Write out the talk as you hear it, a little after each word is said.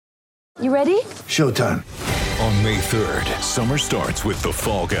You ready? Showtime. On May 3rd, summer starts with The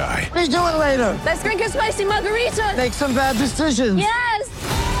Fall Guy. Let's do it later. Let's drink a spicy margarita. Make some bad decisions. Yes!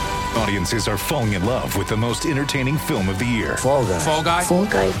 Audiences are falling in love with the most entertaining film of the year. Fall Guy. Fall Guy? Fall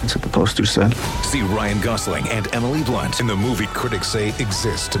Guy. That's what the poster said. See Ryan Gosling and Emily Blunt in the movie critics say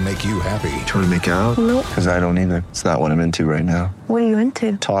exists to make you happy. Trying to make it out? Nope. Because I don't either. It's not what I'm into right now. What are you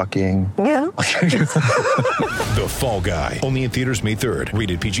into? Talking. Yeah. The Fall Guy. Only in theaters May 3rd.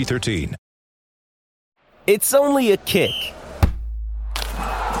 Rated PG-13. It's only a kick.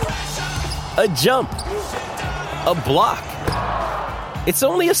 A jump. A block. It's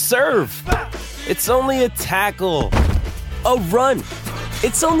only a serve. It's only a tackle. A run.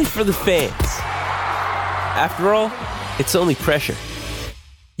 It's only for the fans. After all, it's only pressure.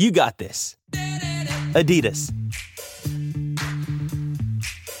 You got this. Adidas.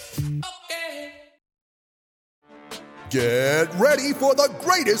 Get ready for the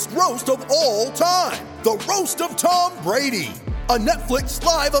greatest roast of all time. The Roast of Tom Brady. A Netflix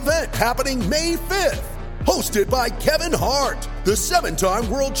live event happening May 5th. Hosted by Kevin Hart. The 7-time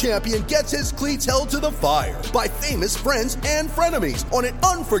world champion gets his cleats held to the fire by famous friends and frenemies on an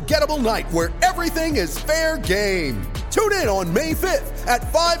unforgettable night where everything is fair game. Tune in on May 5th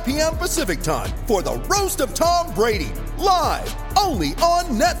at 5 p.m. Pacific time for the Roast of Tom Brady. Live only on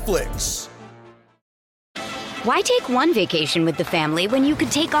Netflix. Why take one vacation with the family when you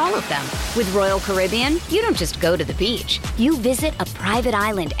could take all of them? With Royal Caribbean, you don't just go to the beach. You visit a private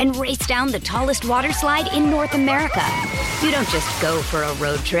island and race down the tallest water slide in North America. You don't just go for a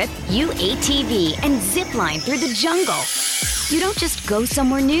road trip. You ATV and zip line through the jungle. You don't just go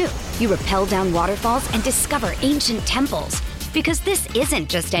somewhere new. You rappel down waterfalls and discover ancient temples. Because this isn't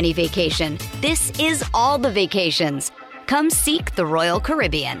just any vacation. This is all the vacations. Come seek the Royal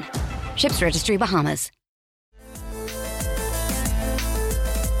Caribbean. Ships Registry, Bahamas.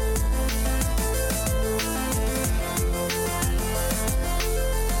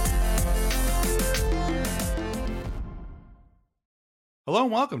 Hello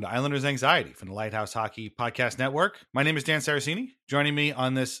and welcome to Islanders Anxiety from the Lighthouse Hockey Podcast Network. My name is Dan Saracini. Joining me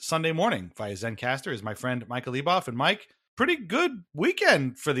on this Sunday morning via Zencaster is my friend Michael Leboff. And Mike, pretty good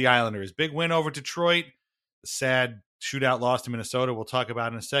weekend for the Islanders. Big win over Detroit. A sad shootout loss to Minnesota we'll talk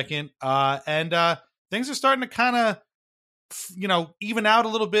about in a second. And things are starting to kind of, even out a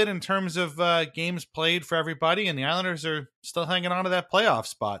little bit in terms of games played for everybody. And the Islanders are still hanging on to that playoff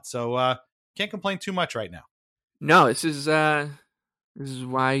spot. So can't complain too much right now. No, this is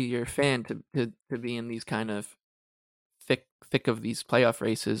why you're a fan to be in these kind of thick of these playoff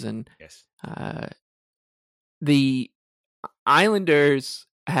races. And yes, the Islanders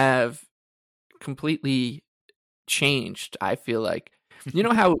have completely changed. I feel like, you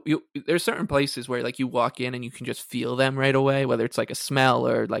know how there's certain places where like you walk in and you can just feel them right away, whether it's like a smell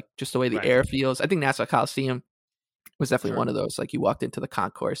or like just the way the air feels. I think Nassau Coliseum was definitely one of those. Like you walked into the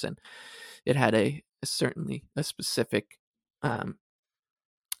concourse and it had certainly a specific,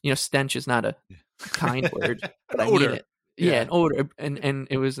 stench is not a kind word, but I mean it. Yeah, an odor. And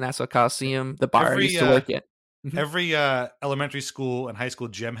it was Nassau Coliseum, the bar I used to work at. Every elementary school and high school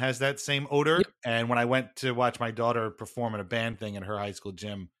gym has that same odor. Yep. And when I went to watch my daughter perform in a band thing in her high school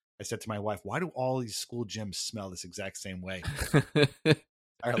gym, I said to my wife, why do all these school gyms smell this exact same way?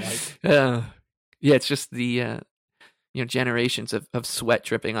 It's just the, generations of sweat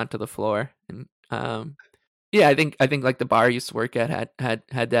dripping onto the floor. And I think like the bar I used to work at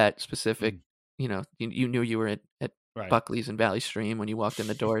had that specific, you knew you were at Buckley's and Valley Stream when you walked in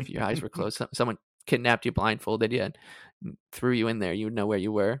the door. If your eyes were closed, someone kidnapped you, blindfolded you, and threw you in there, you would know where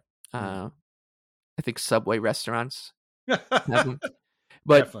you were. I think Subway restaurants have them.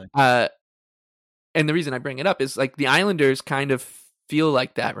 But and the reason I bring it up is like the Islanders kind of feel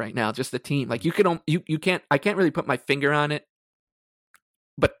like that right now, just the team. Like I can't really put my finger on it,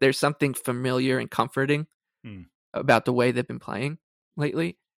 but there's something familiar and comforting about the way they've been playing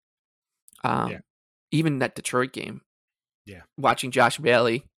lately. Even that Detroit game, watching Josh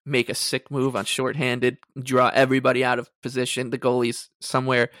Bailey make a sick move on shorthanded, draw everybody out of position. The goalie's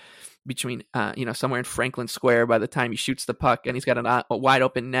somewhere between, somewhere in Franklin Square by the time he shoots the puck, and he's got a wide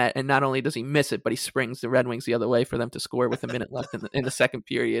open net. And not only does he miss it, but he springs the Red Wings the other way for them to score with a minute left in the second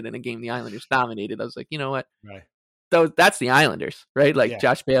period in a game the Islanders dominated. I was like, you know what? Right. That's the Islanders, right? Like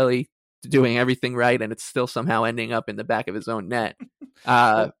Josh Bailey doing everything right, and it's still somehow ending up in the back of his own net.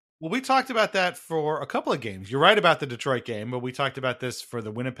 Well, we talked about that for a couple of games. You're right about the Detroit game, but we talked about this for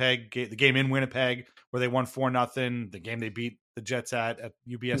the the game in Winnipeg where they won 4-0, the game they beat the Jets at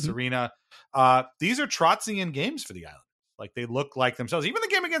UBS Arena. These are Trotzian games for the Islanders. Like they look like themselves. Even the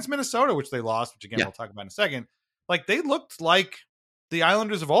game against Minnesota, which they lost, which again we'll talk about in a second. Like they looked like the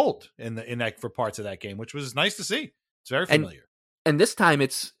Islanders of old in that for parts of that game, which was nice to see. It's very familiar. And this time,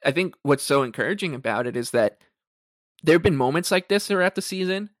 I think what's so encouraging about it is that there have been moments like this throughout the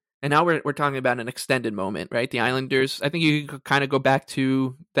season, and now we're talking about an extended moment, right? The Islanders, I think you could kind of go back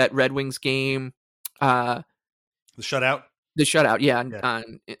to that Red Wings game. The shutout? The shutout,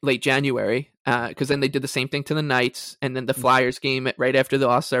 on late January, because then they did the same thing to the Knights, and then the Flyers game right after the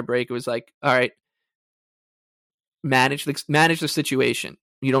All-Star break, it was like, all right, manage the situation.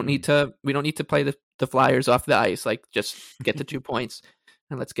 We don't need to play the Flyers off the ice. Like, just get the 2 points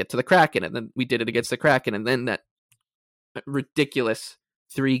and let's get to the Kraken. And then we did it against the Kraken, and then that ridiculous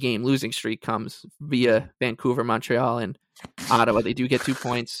 3-game losing streak comes via Vancouver, Montreal, and Ottawa. They do get 2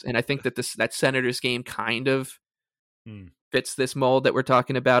 points, and I think that Senators game kind of fits this mold that we're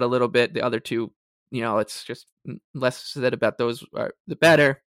talking about a little bit. The other two, it's just less said about those are the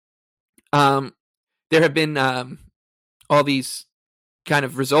better. There have been all these kind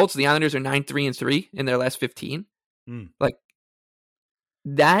of results. The Islanders are 9-3-3 in their last 15. Like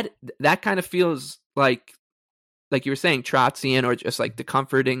that kind of feels like you were saying, Trotzian, or just like the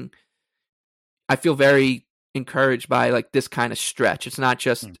comforting. I feel very encouraged by like this kind of stretch. It's not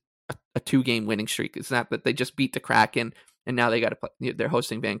just a 2-game winning streak. It's not that they just beat the Kraken and now they got to play. They're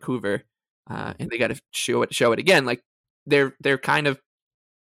hosting Vancouver, and they got to show it again. Like they're kind of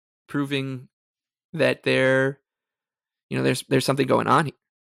proving that there's something going on here.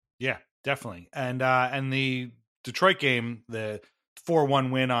 Yeah, definitely. And the Detroit game, the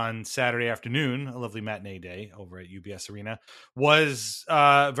 4-1 win on Saturday afternoon, a lovely matinee day over at UBS Arena, was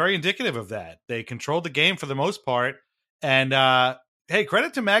very indicative of that. They controlled the game for the most part. And hey,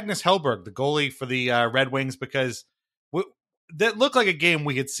 credit to Magnus Hellberg, the goalie for the Red Wings, because that looked like a game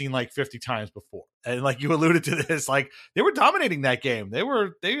we had seen like 50 times before. And like you alluded to this, like they were dominating that game.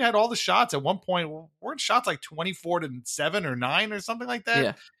 They had all the shots at one point. Weren't shots like 24-7 or 9 or something like that?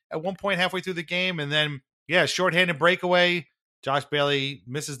 Yeah. At one point halfway through the game. And then, shorthanded breakaway. Josh Bailey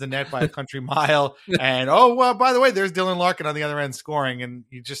misses the net by a country mile. And, by the way, there's Dylan Larkin on the other end scoring. And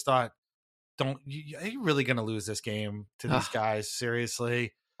you just thought, are you really going to lose this game to these guys?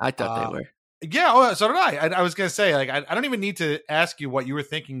 Seriously? I thought they were. Yeah, so did I. I was going to say, like, I don't even need to ask you what you were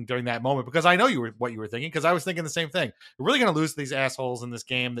thinking during that moment, because I know what you were thinking, because I was thinking the same thing. We're really going to lose to these assholes in this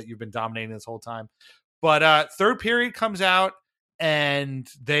game that you've been dominating this whole time. But third period comes out, and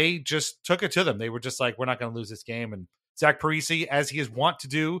they just took it to them. They were just like, we're not going to lose this game. And Zach Parise, as he is wont to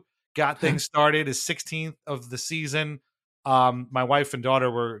do, got things started, his 16th of the season. My wife and daughter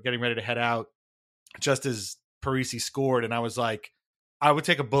were getting ready to head out just as Parise scored, and I was like, I would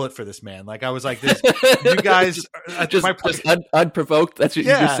take a bullet for this man. Like, I was like, this, you guys, just unprovoked. That's what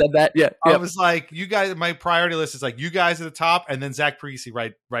you just said. That, yeah. I was like, you guys. My priority list is like you guys at the top, and then Zach Parise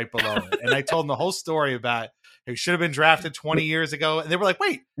right below it. And I told him the whole story about he should have been drafted 20 years ago, and they were like,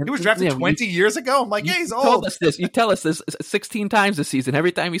 "Wait, he was drafted 20 years ago." I'm like, "Yeah, he's old." You tell us this 16 times this season.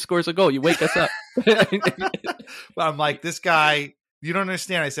 Every time he scores a goal, you wake us up. But I'm like, this guy. You don't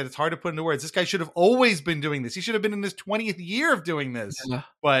understand. I said, it's hard to put into words. This guy should have always been doing this. He should have been in his 20th year of doing this. Yeah.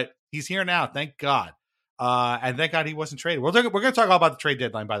 But he's here now. Thank God. And thank God he wasn't traded. We're going to talk all about the trade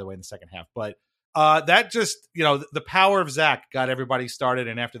deadline, by the way, in the second half. But that just, the power of Zach got everybody started.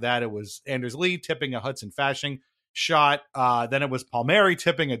 And after that, it was Anders Lee tipping a Hudson Fasching shot. Then it was Palmieri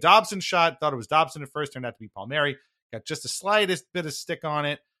tipping a Dobson shot. Thought it was Dobson at first. Turned out to be Palmieri. Got just the slightest bit of stick on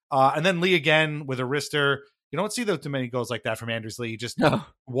it. And then Lee again with a wrister. You don't see too many goals like that from Anders Lee. He just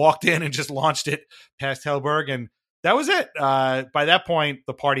walked in and just launched it past Hellberg, and that was it. By that point,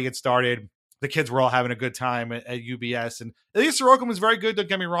 the party had started. The kids were all having a good time at UBS, and Ilya Sorokin was very good. Don't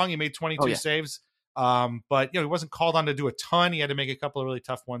get me wrong; he made 22 saves, but he wasn't called on to do a ton. He had to make a couple of really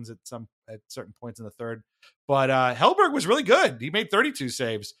tough ones at certain points in the third. But Hellberg was really good. He made 32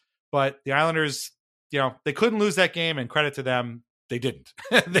 saves, but the Islanders, they couldn't lose that game, and credit to them. They didn't.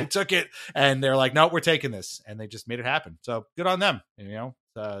 They took it, and they're like, "No, we're taking this," and they just made it happen. So good on them.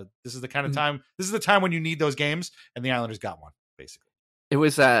 This is the kind of time. This is the time when you need those games, and the Islanders got one. Basically, it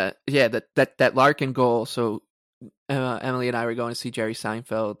was that Larkin goal. So Emily and I were going to see Jerry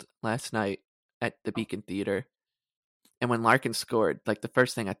Seinfeld last night at the Beacon Theater, and when Larkin scored, like the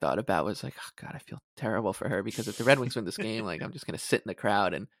first thing I thought about was like, "Oh God, I feel terrible for her," because if the Red Wings win this game, like I'm just gonna sit in the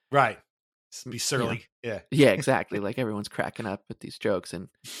crowd and be surly. Yeah, exactly. Like everyone's cracking up with these jokes, and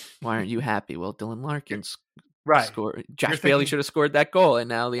why aren't you happy? Well, Dylan Larkin scored. Josh Bailey should have scored that goal, and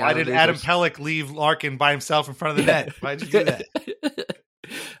now the Islanders. Why did Adam Pelech leave Larkin by himself in front of the net? Why'd you do that?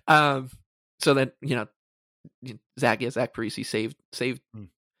 So then Zach Parise saved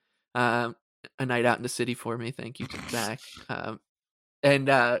a night out in the city for me. Thank you, Zach. And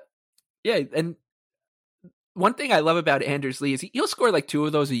one thing I love about Anders Lee is he'll score like 2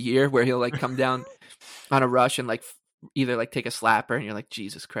 of those a year where he'll like come down on a rush and like either like take a slapper and you're like,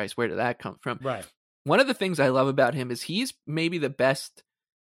 Jesus Christ, where did that come from? Right. One of the things I love about him is he's maybe the best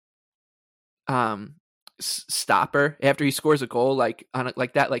stopper after he scores a goal, like on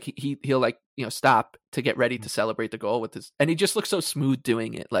like that, like he'll like, you know, stop to get ready to celebrate the goal with his, and he just looks so smooth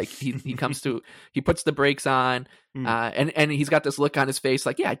doing it. Like he comes to, he puts the brakes on, and he's got this look on his face,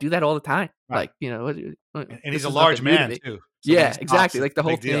 like, yeah, I do that all the time. Right. Like, you know, and he's a large man too. So yeah, exactly. Like the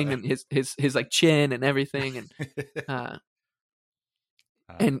whole thing and his like chin and everything.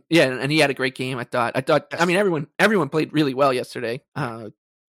 And and he had a great game. I thought, I mean, everyone played really well yesterday.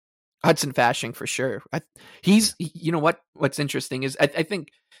 Hudson Fasching for sure. He's, you know what's interesting is I think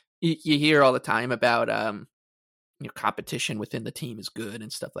you hear all the time about you know, competition within the team is good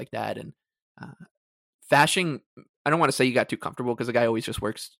and stuff like that. And Fasching, I don't want to say you got too comfortable because the guy always just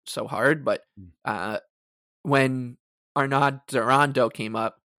works so hard. But when Arnaud Durando came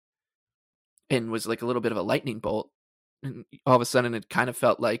up and was like a little bit of a lightning bolt, and all of a sudden it kind of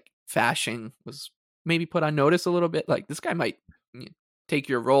felt like Fasching was maybe put on notice a little bit. Like, this guy might take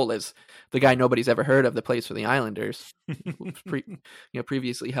your role as the guy nobody's ever heard of that plays for the Islanders,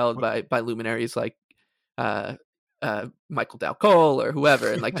 previously held by luminaries like Michael Dalcol or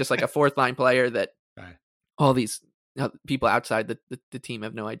whoever, and like just like a fourth line player that all these people outside the team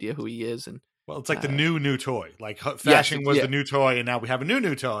have no idea who he is. And well, it's like the new toy. Like Fasching was the new toy, and now we have a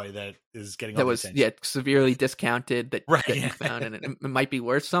new toy that is getting all the attention. Severely discounted that you found, and it might be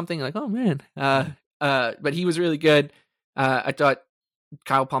worth something. Like, oh man, but he was really good. I thought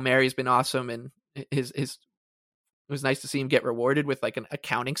Kyle Palmieri has been awesome, and his it was nice to see him get rewarded with like an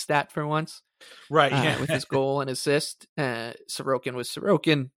accounting stat for once, right? With his goal and assist. Sorokin was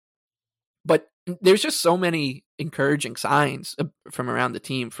Sorokin, but there's just so many encouraging signs from around the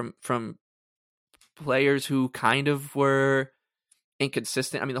team, from players who kind of were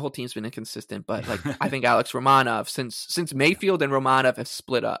inconsistent. I mean, the whole team's been inconsistent, but like I think Alex Romanov, since Mayfield and Romanov have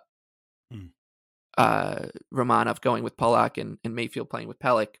split up. Romanov going with Pulock and Mayfield playing with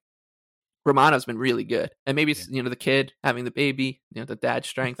Pelech. Romanov's been really good, and maybe it's, you know, the kid having the baby, you know, the dad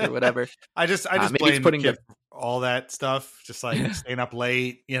strength or whatever. I just blame putting the kid for all that stuff, just like staying up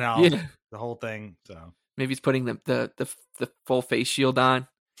late, you know, the whole thing. So maybe he's putting the full face shield on.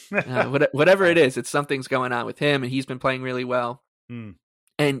 Whatever it is, it's something's going on with him, and he's been playing really well.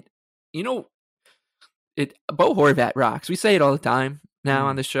 And you know, Bo Horvat rocks. We say it all the time now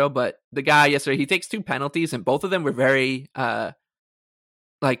on the show, but the guy yesterday, he takes 2 penalties, and both of them were very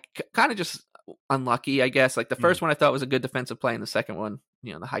like kind of just unlucky, I guess. Like the first one I thought was a good defensive play, and the second one,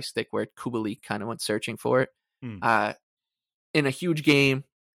 you know, the high stick where Kubalik kind of went searching for it in a huge game.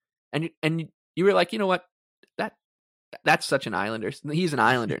 And you were like, you know what, that's such an Islander. He's an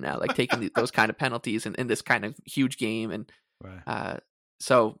Islander now, like taking those kind of penalties in this kind of huge game. And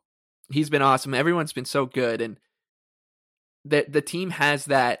so he's been awesome. Everyone's been so good, and the team has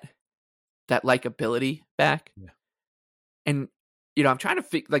that likability back. And you know, I'm trying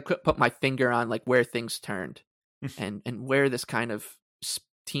to put my finger on like where things turned and where this kind of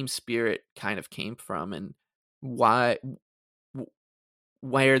team spirit kind of came from, and where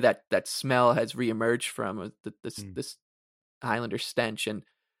that smell has reemerged from, this Islander stench. And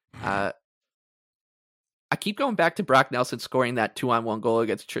I keep going back to Brock Nelson scoring that 2-on-1 goal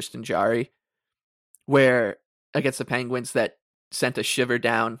against Tristan Jarry, where against the Penguins, that sent a shiver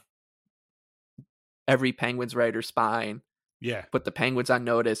down every Penguins writer's spine. Yeah, put the Penguins on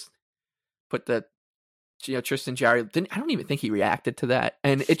notice. Put Tristan Jarry. I don't even think he reacted to that,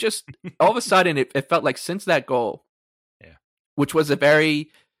 and it just all of a sudden it felt like since that goal, which was a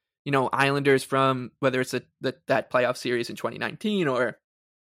very, you know, Islanders from whether it's that playoff series in 2019 or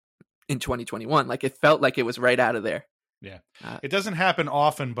in 2021, like it felt like it was right out of there. Yeah, it doesn't happen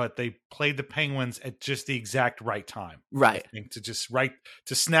often, but they played the Penguins at just the exact right time, right? I think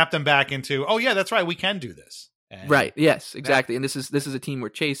to snap them back into, oh yeah, that's right, we can do this. And right. Yes, exactly. And this is a team we're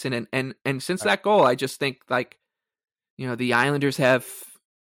chasing. And since that goal, I just think, like, you know, the Islanders have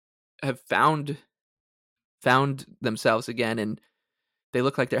found themselves again, and they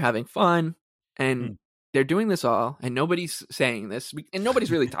look like they're having fun, and they're doing this all, and nobody's saying this, and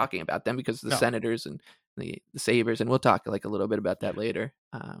nobody's really talking about them because of the Senators and the Sabres, and we'll talk like a little bit about that later.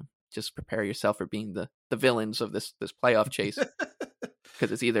 Just prepare yourself for being the villains of this playoff chase.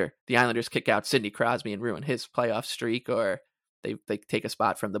 Because it's either the Islanders kick out Sidney Crosby and ruin his playoff streak, or they take a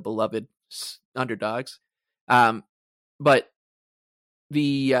spot from the beloved underdogs. But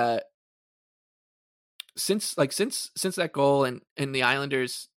the since that goal and the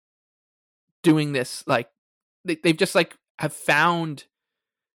Islanders doing this, like they've just like have found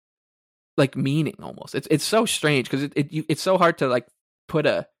like meaning almost. It's so strange because it's so hard to like put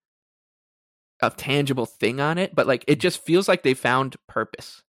a tangible thing on it, but like it just feels like they found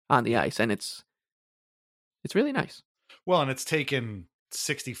purpose on the ice, and it's really nice. Well, and it's taken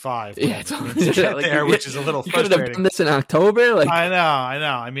 65 yeah, to get like, there, which is a little you frustrating. could have done this in October. Like I know.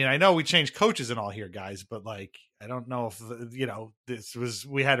 I mean, I know we changed coaches and all here, guys, but like, I don't know if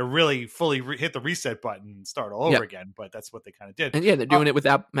we had to really fully hit the reset button and start all over again. But that's what they kind of did. And yeah, they're doing it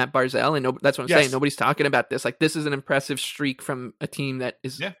without Matt Barzal, and that's what I'm saying. Nobody's talking about this. Like, this is an impressive streak from a team that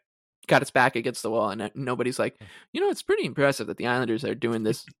is got its back against the wall, and nobody's like, it's pretty impressive that the Islanders are doing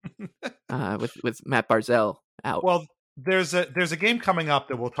this with Matt Barzal out. Well, there's a game coming up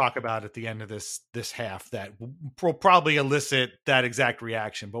that we'll talk about at the end of this half that will probably elicit that exact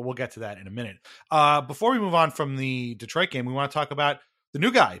reaction, but we'll get to that in a minute. Before we move on from the Detroit game, we want to talk about the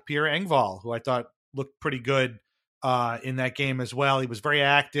new guy, Pierre Engvall, who I thought looked pretty good in that game as well. He was very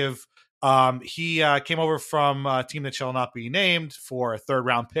active. He came over from a team that shall not be named for a 3rd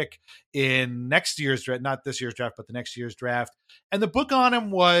round pick in next year's draft, not this year's draft, but the next year's draft. And the book on him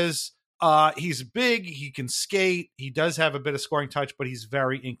was he's big, he can skate, he does have a bit of scoring touch, but he's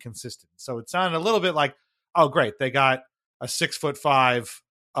very inconsistent. So it sounded a little bit like, oh, great, they got a 6'5"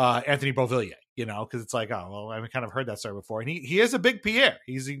 Anthony Beauvillier, because it's like, oh, well, I've kind of heard that story before. And he is a big Pierre.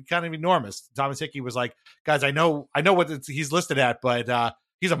 He's kind of enormous. Thomas Hickey was like, guys, I know what he's listed at, but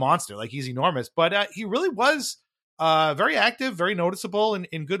he's a monster. Like, he's enormous. But he really was very active, very noticeable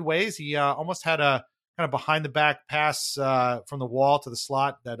in good ways. He almost had a kind of behind the back pass from the wall to the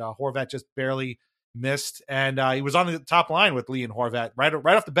slot that Horvat just barely missed. And he was on the top line with Lee and Horvat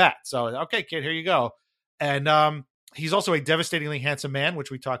right off the bat. So, okay, kid, here you go. And he's also a devastatingly handsome man, which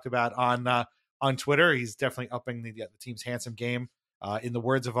we talked about on Twitter. He's definitely upping the team's handsome game. In the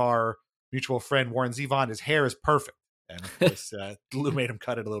words of our mutual friend Warren Zevon, his hair is perfect. And of course, Lou made him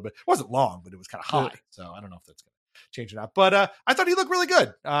cut it a little bit. It wasn't long, but it was kind of high. So I don't know if that's going to change it up. But I thought he looked really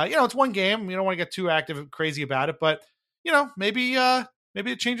good. It's one game. You don't want to get too active and crazy about it. But, maybe a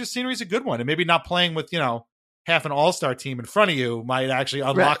change of scenery is a good one. And maybe not playing with, half an all-star team in front of you might actually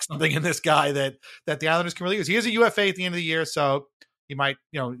unlock something in this guy that the Islanders can really use. He is a UFA at the end of the year, so he might,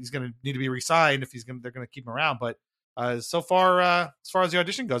 he's going to need to be re-signed if they're going to keep him around. But so far, as far as the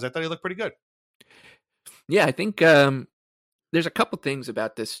audition goes, I thought he looked pretty good. Yeah, I think there's a couple things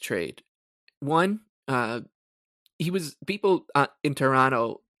about this trade. One, people in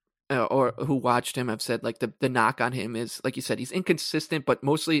Toronto or who watched him have said like the knock on him is, like you said, he's inconsistent, but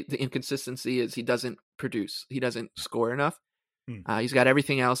mostly the inconsistency is he doesn't produce. He doesn't score enough. He's got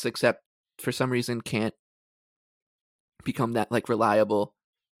everything else except for some reason can't become that like reliable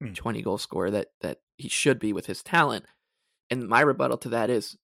 20 goal scorer that he should be with his talent. And my rebuttal to that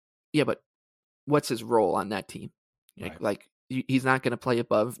is, yeah, but what's his role on that team? Like he's not going to play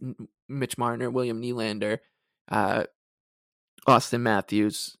above Mitch Marner, William Nylander, Austin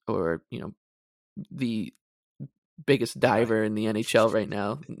Matthews, or the biggest diver in the NHL right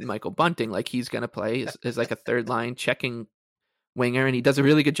now, Michael Bunting. Like, he's going to play as like a 3rd line checking winger, and he does a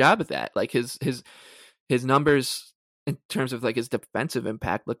really good job at that. Like his numbers in terms of like his defensive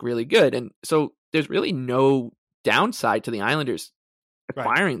impact look really good, and so there's really no downside to the Islanders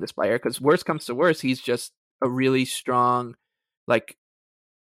acquiring this player, because worst comes to worst, he's just a really strong like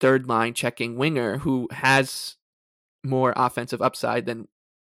 3rd line checking winger who has more offensive upside than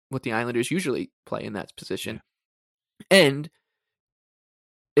what the Islanders usually play in that position. And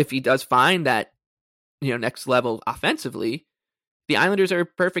if he does find that next level offensively, the Islanders are a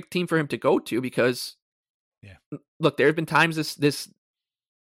perfect team for him to go to, because look, there have been times this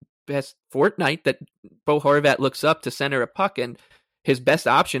past fortnight that Bo Horvat looks up to center a puck and his best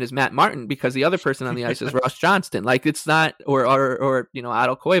option is Matt Martin, because the other person on the ice is Ross Johnston. Like, it's not, or Otto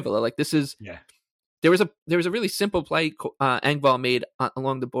Koivula. Like, this is, there was a really simple play Engvall made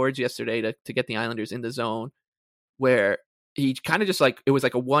along the boards yesterday to get the Islanders in the zone, where he kind of just like, it was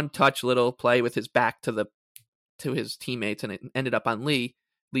like a 1-touch little play with his back to his teammates, and it ended up on Lee's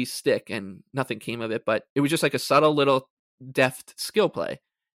stick, and nothing came of it. But it was just like a subtle little deft skill play,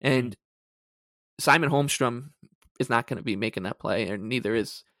 and Simon Holmstrom is not going to be making that play, and neither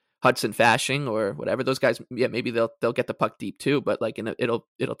is Hudson Fasching or whatever. Those guys, maybe they'll get the puck deep too, but like it'll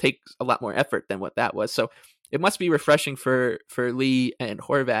take a lot more effort than what that was. So it must be refreshing for Lee and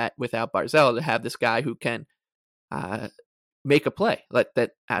Horvat without Barzal to have this guy who can make a play like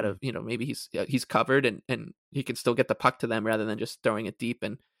that out of, maybe he's covered and he can still get the puck to them rather than just throwing it deep.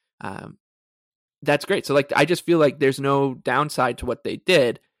 And that's great. So like, I just feel like there's no downside to what they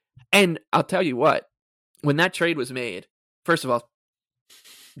did. And I'll tell you what, when that trade was made, first of all,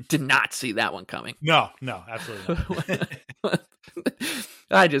 did not see that one coming. No, absolutely not.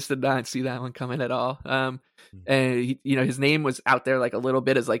 I just did not see that one coming at all. And his name was out there like a little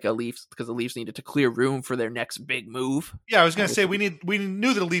bit as like a Leafs, because the Leafs needed to clear room for their next big move. Yeah, I was going to say we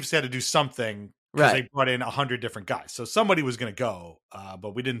knew that the Leafs had to do something because Right. they brought in 100 different guys, so somebody was going to go,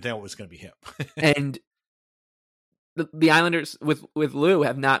 but we didn't think it was going to be him. And the Islanders with Lou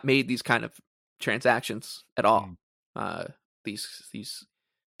have not made these kind of transactions at all. These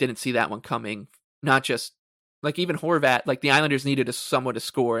didn't see that one coming. Not just like even Horvat, like the Islanders needed someone to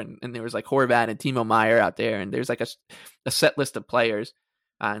score, and there was like Horvat and Timo Meier out there, and there's like a set list of players,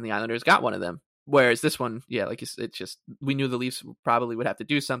 and the Islanders got one of them. Whereas this one, yeah, like it's just, we knew the Leafs probably would have to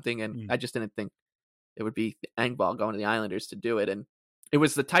do something, and I just didn't think it would be Engvall going to the Islanders to do it. And it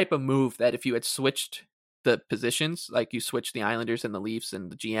was the type of move that if you had switched the positions, like you switched the Islanders and the Leafs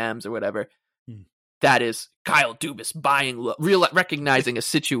and the GMs or whatever, that is Kyle Dubas recognizing a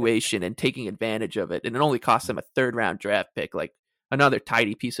situation and taking advantage of it. And it only cost them a 3rd round draft pick, like another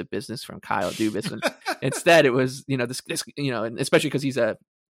tidy piece of business from Kyle Dubas. And instead it was, this and especially because he's got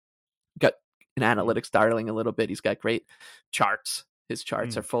an analytics darling a little bit. He's got great charts. His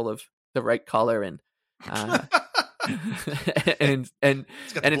charts are full of the right color and and instead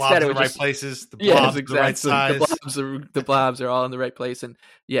in of the right places, the blobs the right size. The blobs are all in the right place. And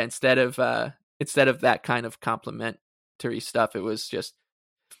yeah, instead of that kind of complimentary stuff, it was just,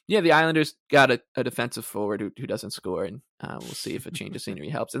 the Islanders got a defensive forward who doesn't score, and we'll see if a change of scenery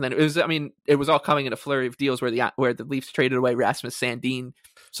helps. And then it was all coming in a flurry of deals where the Leafs traded away Rasmus Sandin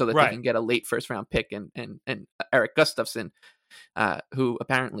so that they can get a late 1st round pick and Erik Gustafsson, who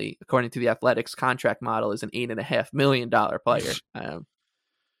apparently, according to the Athletics contract model, is an $8.5 million player. I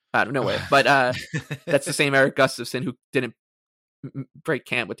don't know where, but that's the same Erik Gustafsson who didn't break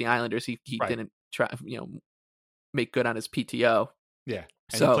camp with the Islanders. He didn't try, make good on his PTO. Yeah.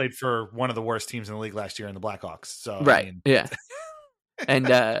 And so he played for one of the worst teams in the league last year in the Blackhawks. So right. Yeah. And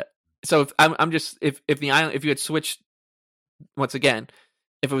so if you had switched once again,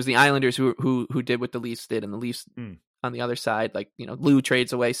 if it was the Islanders who did what the Leafs did, and the Leafs on the other side, like, Lou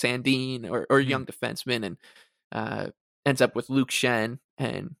trades away Sandin or young defenseman and ends up with Luke Schenn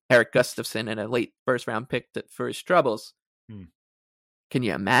and Erik Gustafsson and a late 1st round pick for his troubles. Can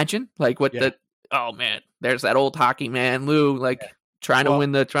you imagine oh man, there's that old hockey man Lou, trying to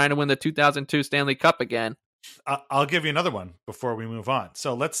win the 2002 Stanley Cup again. I'll give you another one before we move on.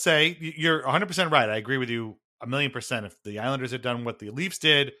 So let's say you're 100% right. I agree with you 1,000,000%. If the Islanders had done what the Leafs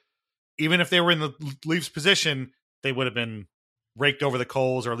did, even if they were in the Leafs position, they would have been raked over the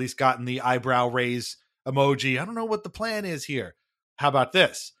coals, or at least gotten the eyebrow raise emoji. I don't know what the plan is here. How about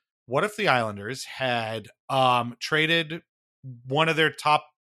this? What if the Islanders had traded one of their top,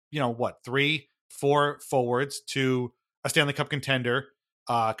 3-4 forwards to a Stanley Cup contender,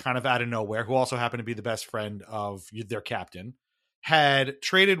 kind of out of nowhere, who also happened to be the best friend of their captain, had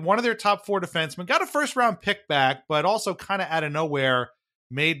traded one of their top 4 defensemen, got a 1st round pick back, but also kind of out of nowhere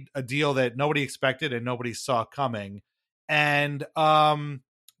made a deal that nobody expected and nobody saw coming. And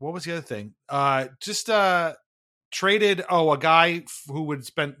what was the other thing? Traded a guy who would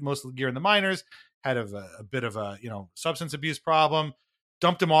spend most of the year in the minors, had a bit of a substance abuse problem,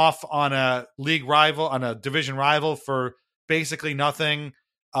 dumped him off on a league rival, on a division rival for basically nothing,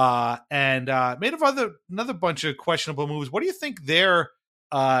 and made another bunch of questionable moves. What do you think their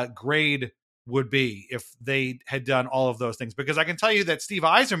grade would be if they had done all of those things? Because I can tell you that Steve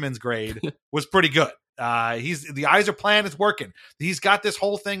Yzerman's grade was pretty good. The Yzer plan is working. He's got this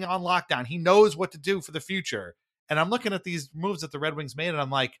whole thing on lockdown. He knows what to do for the future. And I'm looking at these moves that the Red Wings made, and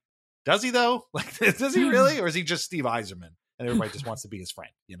I'm like, does he though? Does he really, or is he just Steve Yzerman and everybody just wants to be his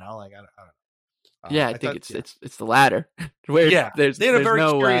friend? I don't know. I think it's the latter. Where they had a very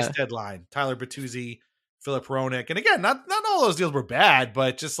no, curious deadline. Tyler Bertuzzi, Philip Hronek, and again, not all those deals were bad,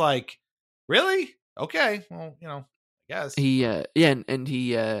 but just like, really? Okay, well, I guess he and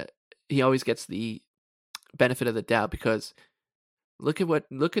he always gets the benefit of the doubt, because look at the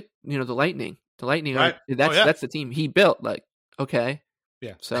Lightning. The Lightning right. That's the team he built. Like, okay,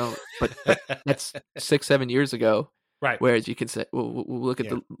 yeah. So, but that's 6-7 years ago, right? Whereas you can say, well, we'll look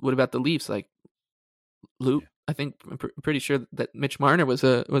at what about the Leafs? Like, Lou, I think I'm pretty sure that Mitch Marner was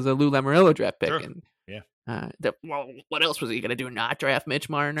a Lou Lamoriello draft pick, and what else was he going to do? Not draft Mitch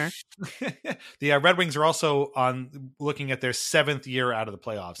Marner? The Red Wings are also looking at their 7th year out of the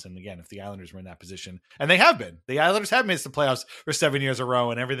playoffs, and again, if the Islanders were in that position, and they have been, the Islanders have missed the playoffs for 7 years in a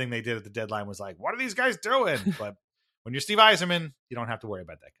row, and everything they did at the deadline was like, what are these guys doing? But when you're Steve Yzerman, you don't have to worry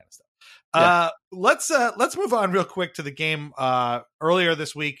about that kind of stuff. Let's move on real quick to the game earlier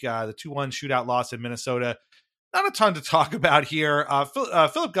this week, the 2-1 shootout loss in Minnesota. not a ton to talk about here.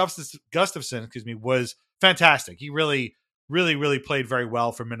 Philip Gustafson, was fantastic. He really played very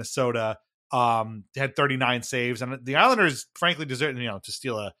well for Minnesota. Had 39 saves, and the Islanders, frankly, deserve, to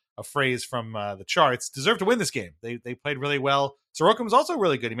steal a phrase from the charts, deserve to win this game. They played really well. Sorokin was also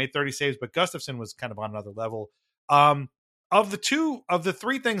really good. He made 30 saves, but Gustafson was kind of on another level. Of the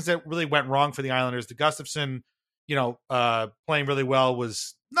three things that really went wrong for the Islanders, the Gustafson, playing really well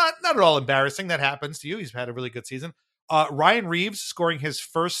was not at all embarrassing. That happens to you. He's had a really good season. Ryan Reeves scoring his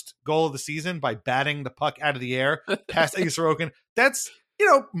first goal of the season by batting the puck out of the air past Ilya Sorokin. That's,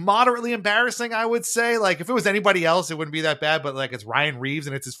 moderately embarrassing, I would say. Like, if it was anybody else, it wouldn't be that bad, but like, it's Ryan Reeves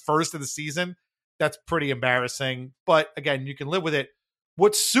and it's his first of the season. That's pretty embarrassing. But again, you can live with it.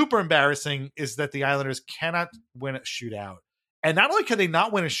 What's super embarrassing is that the Islanders cannot win a shootout. And not only can they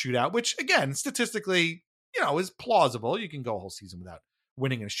not win a shootout, which again, statistically, is plausible. You can go a whole season without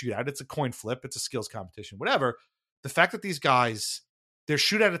winning in a shootout. It's a coin flip. It's a skills competition, whatever. The fact that these guys, their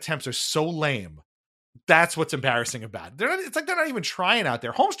shootout attempts are so lame, that's what's embarrassing about it. It's like they're not even trying out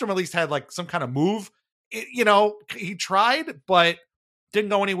there. Holmstrom at least had like some kind of move. He tried, but didn't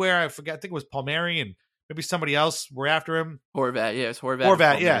go anywhere. I think it was Palmieri and maybe somebody else were after him. Horvat, yeah, it's Horvat.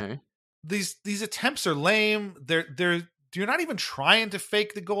 Horvat, yeah. These attempts are lame. You're not even trying to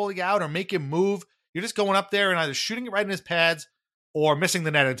fake the goalie out or make him move. You're just going up there and either shooting it right in his pads or missing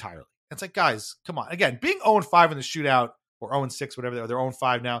the net entirely. It's like, guys, come on. Again, being 0-5 in the shootout or 0-6, whatever, they're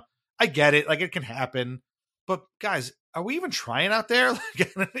 0-5 now. I get it. Like, it can happen. But guys, are we even trying out there?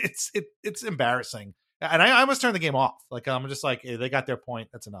 Like, it's embarrassing. And I almost turned the game off. Like, I'm just like, hey, they got their point.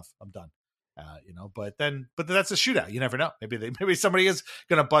 That's enough. I'm done. But that's a shootout. You never know. Maybe somebody is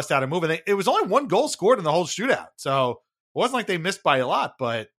going to bust out a move. And it was only one goal scored in the whole shootout. So it wasn't like they missed by a lot,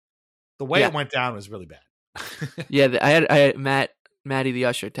 but the way it went down was really bad. Yeah. I had Matty the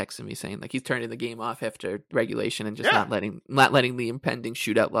usher texted me saying like he's turning the game off after regulation and just not letting the impending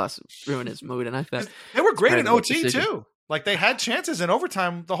shootout loss ruin his mood. And I thought they were great in OT too. Like they had chances in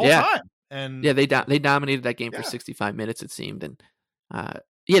overtime the whole time. And yeah, they dominated that game for 65 minutes, it seemed. And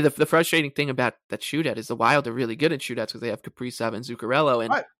the frustrating thing about that shootout is the Wild are really good at shootouts because they have Kaprizov and Zuccarello,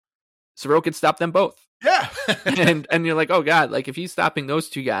 and Sorokin stopped them both. Yeah, and you're like, oh god, like if he's stopping those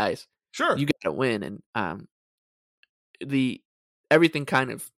two guys, sure, you got to win. And everything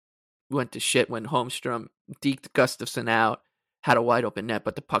kind of went to shit when Holmstrom deked Gustafson out, had a wide open net,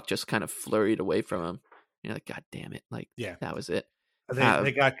 but the puck just kind of flurried away from him. You're like, god damn it, like that was it.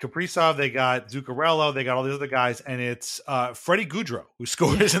 They got Kaprizov, they got Zuccarello, they got all these other guys, and it's Freddie Gaudreau who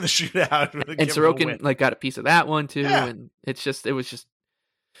scores in the shootout. And Sorokin like got a piece of that one too, and it was just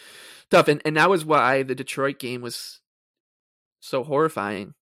tough. And that was why the Detroit game was so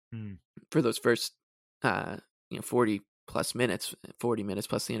horrifying for those first 40 plus minutes, 40 minutes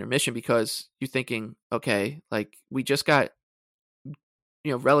plus the intermission, because you're thinking, okay, like we just got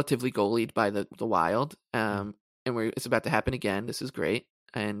relatively goalied by the Wild, and it's about to happen again. This is great,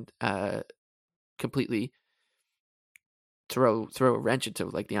 and completely throw a wrench into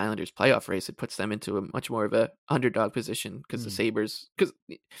like the Islanders' playoff race. It puts them into a much more of a underdog position because the Sabres, because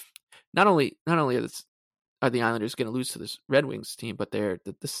not only are the Islanders going to lose to this Red Wings team, but the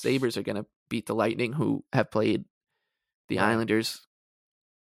Sabres are going to beat the Lightning, who have played the Islanders,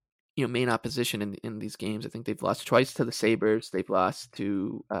 main opposition in these games. I think they've lost twice to the Sabres. They've lost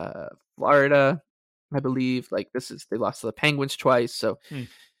to Florida, I believe. Like they lost to the Penguins twice. So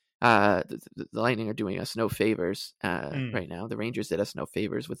the Lightning are doing us no favors right now. The Rangers did us no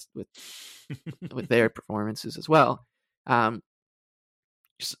favors with their performances as well.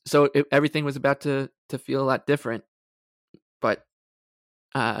 So everything was about to feel a lot different, but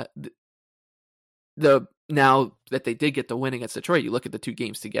now that they did get the win against Detroit, you look at the two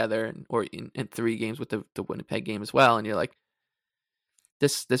games together, or in 3 games with the Winnipeg game as well, and you're like,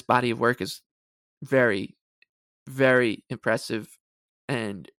 this body of work is very, very impressive,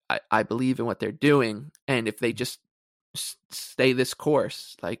 and I believe in what they're doing. And if they just stay this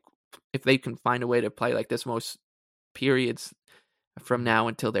course, like if they can find a way to play like this most periods from now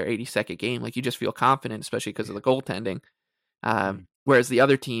until their 82nd game, like you just feel confident, especially because of the goaltending. Whereas the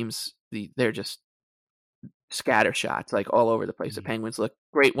other teams, they're just scatter shots like all over the place. The Penguins look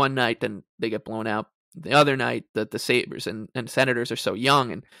great one night, then they get blown out the other night. The Sabres and Senators are so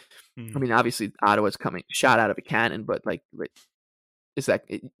young, and I mean, obviously Ottawa's coming shot out of a cannon, but like, is that,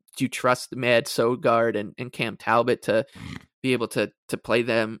 do you trust Mad Sogard and Cam Talbot to be able to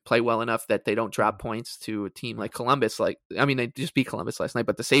play well enough that they don't drop points to a team like Columbus? Like, I mean, they just beat Columbus last night,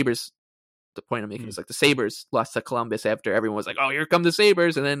 but the Sabres, the point I'm making is like the Sabres lost to Columbus after everyone was like, oh, here come the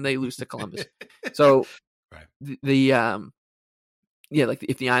Sabres, and then they lose to Columbus. So like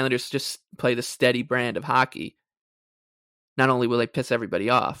if the Islanders just play the steady brand of hockey, not only will they piss everybody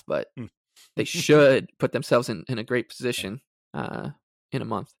off, but Hmm. they should put themselves in a great position in a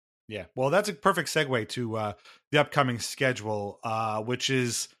month. Yeah, well, that's a perfect segue to the upcoming schedule, which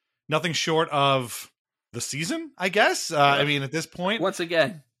is nothing short of the season, I guess. I mean, at this point, Once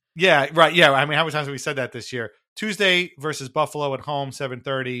again. yeah, right. Yeah, I mean, how many times have we said that this year? Tuesday versus Buffalo at home,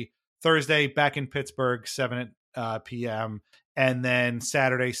 7:30. Thursday back in Pittsburgh, 7 p.m. And then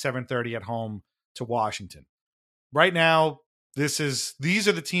Saturday, 7:30 at home to Washington. Right now, these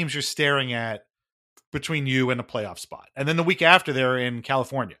are the teams you're staring at between you and a playoff spot. And then the week after, they're in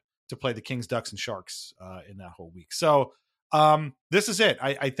California to play the Kings, Ducks, and Sharks in that whole week. So this is it.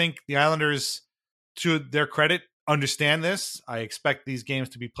 I think the Islanders, to their credit, understand this. I expect these games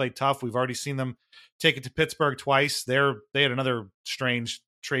to be played tough. We've already seen them take it to Pittsburgh twice. They had another strange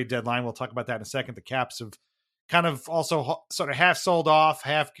trade deadline. We'll talk about that in a second. The Caps have kind of also sort of half sold off,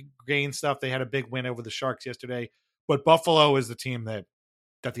 half gained stuff. They had a big win over the Sharks yesterday. But Buffalo is the team that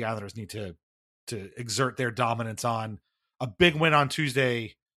the Islanders need to exert their dominance on. A big win on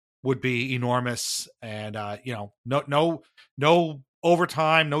Tuesday would be enormous, and no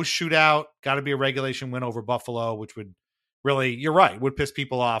overtime, no shootout. Got to be a regulation win over Buffalo, which would really, you're right, would piss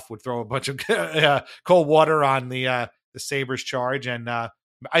people off. Would throw a bunch of cold water on the Sabres charge, and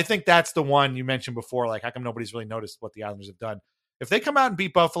I think that's the one you mentioned before. Like, how come nobody's really noticed what the Islanders have done? If they come out and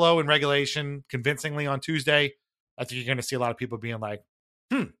beat Buffalo in regulation convincingly on Tuesday, I think you're going to see a lot of people being like,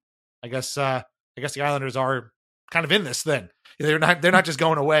 I guess the Islanders are kind of in this thing. They're not just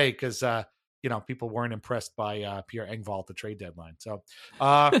going away because people weren't impressed by Pierre Engvall at the trade deadline. So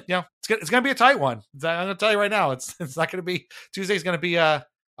it's going to be a tight one. I'm going to tell you right now, it's not going to be Tuesday's going to be a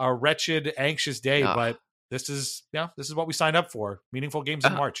wretched, anxious day, but this is what we signed up for. Meaningful games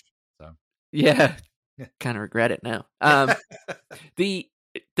in March. So yeah, kind of regret it now.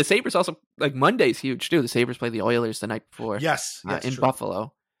 The Sabres also, like, Monday's huge too. The Sabres play the Oilers the night before. Yes, in true.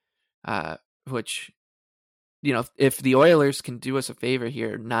 Buffalo, which, if the Oilers can do us a favor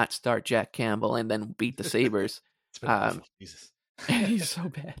here, not start Jack Campbell and then beat the Sabres. Jesus. He's so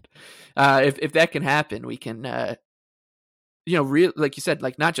bad. If that can happen, we can, real, like you said,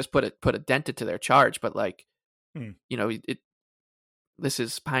 like, not just put a dent into their charge, but like, this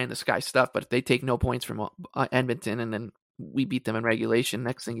is pie in the sky stuff. But if they take no points from Edmonton and then we beat them in regulation,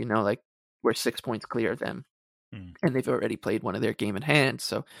 next thing you know, like, we're 6 points clear of them, and they've already played one of their games in hand.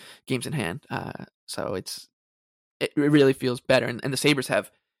 So it really feels better. And the Sabres have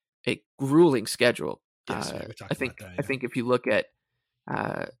a grueling schedule. Yes, I think if you look at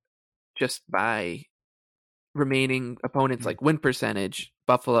just by remaining opponents, like win percentage,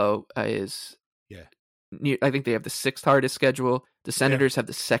 Buffalo is I think they have the 6th hardest schedule. The Senators have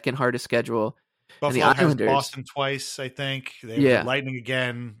the 2nd hardest schedule. Buffalo and the has Boston twice, I think. They have the Lightning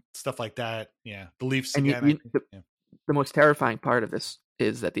again, stuff like that. Yeah, the Leafs and again. The most terrifying part of this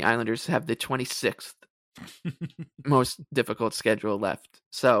is that the Islanders have the 26th most difficult schedule left.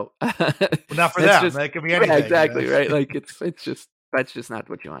 So well, not for them. That could be anything. Yeah, exactly, right? Like, it's just, that's just not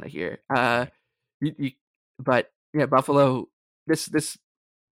what you want to hear. But yeah, Buffalo, this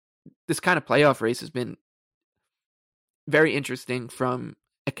kind of playoff race has been very interesting from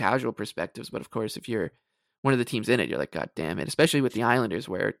a casual perspective. But of course, if you're one of the teams in it, you're like, God damn it. Especially with the Islanders,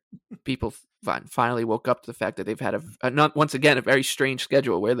 where people finally woke up to the fact that they've had once again a very strange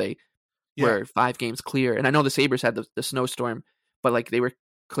schedule where they were 5 games clear. And I know the Sabres had the snowstorm, but like, they were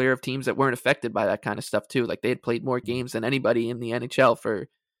clear of teams that weren't affected by that kind of stuff too. Like, they had played more games than anybody in the NHL for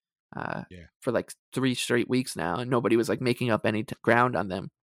like 3 straight weeks now, and nobody was like making up any ground on them.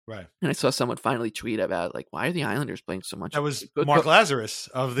 Right. And I saw someone finally tweet about, like, why are the Islanders playing so much? That was Mark Lazarus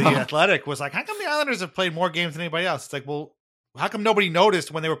of the Athletic was like, how come the Islanders have played more games than anybody else? It's like, well, how come nobody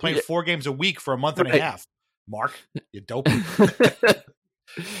noticed when they were playing 4 games a week for a month and a half? Mark, you dope.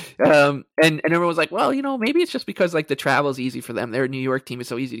 And everyone was like, well, maybe it's just because, like, the travel's easy for them. Their New York team is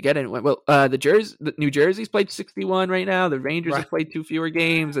so easy to get in. Well, the New Jersey's played 61 right now. The Rangers have played 2 fewer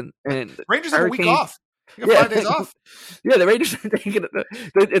games, and Rangers have a week off. You got 5 days off. Yeah, the Rangers are taking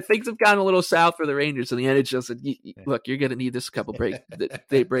it. Things have gone a little south for the Rangers, and the NHL said, look, you're going to need this couple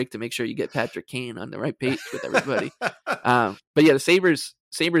day break to make sure you get Patrick Kane on the right page with everybody. But yeah, the Sabres,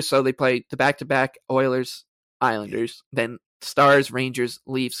 so they play the back-to-back Oilers, Islanders, then Stars, Rangers,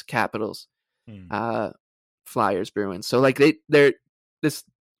 Leafs, Capitals, Flyers, Bruins. So like,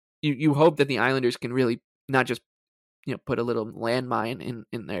 you hope that the Islanders can really not just put a little landmine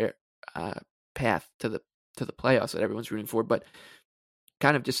in their path to the playoffs that everyone's rooting for, but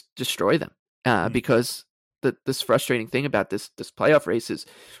kind of just destroy them, because this frustrating thing about this playoff race is,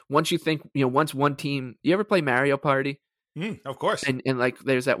 once you think, once one team, you ever play Mario Party? Of course. And like,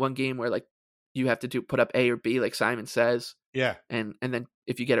 there's that one game where like you have to put up A or B, like Simon says, Yeah. And then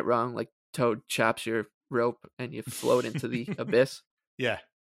if you get it wrong, like Toad chops your rope and you float into the abyss. Yeah.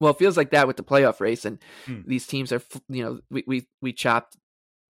 Well, it feels like that with the playoff race, and Hmm. these teams are, we chopped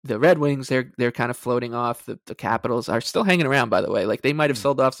the Red Wings. They're kind of floating off. The Capitals are still hanging around, by the way. Like they might have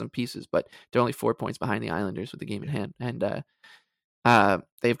sold off some pieces, but they're only 4 points behind the Islanders with the game in hand, and they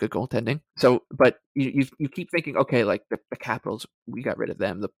have good goaltending. So, but you keep thinking, okay, like the Capitals, we got rid of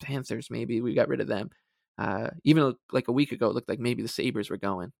them. The Panthers, maybe we got rid of them. Even like a week ago, it looked like maybe the Sabres were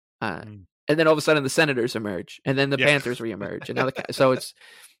going. And then all of a sudden the Senators emerge, and then the Panthers reemerge, and now so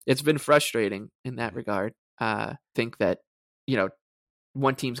it's been frustrating in that regard. Think that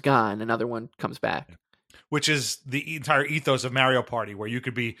one team's gone, another one comes back. Which is the entire ethos of Mario Party, where you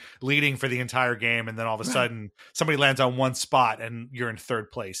could be leading for the entire game, and then all of a sudden somebody lands on one spot and you're in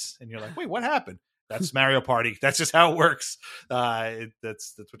third place, and you're like, "Wait, what happened?" That's Mario Party. That's just how it works. That's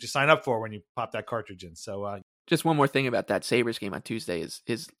what you sign up for when you pop that cartridge in. So, just one more thing about that Sabres game on Tuesday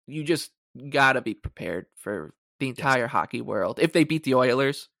is you just gotta be prepared for the entire hockey world. If they beat the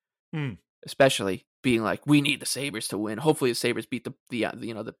Oilers, especially, being like, we need the Sabres to win. Hopefully the Sabres beat the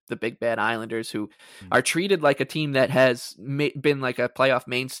big bad Islanders, who are treated like a team that has been like a playoff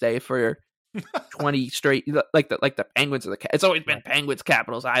mainstay for 20 straight, like the Penguins of it's always been Penguins,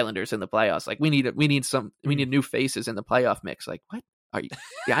 Capitals, Islanders in the playoffs. Like we need new faces in the playoff mix. Like, what are you?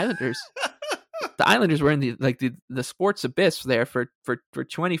 The Islanders? The Islanders were in the sports abyss there for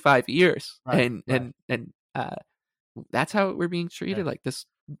 25 years, and that's how we're being treated, like this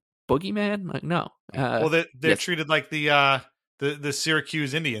boogeyman. Like, no. Well, they're treated like the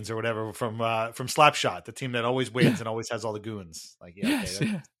Syracuse Indians or whatever from Slapshot, the team that always wins and always has all the goons. Like,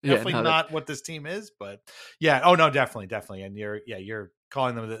 definitely not what this team is, but yeah. Oh no, definitely. And you're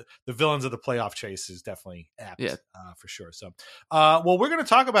calling them the villains of the playoff chase is definitely apt, for sure. So, well, we're going to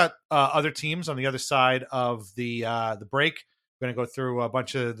talk about other teams on the other side of the break. We're going to go through a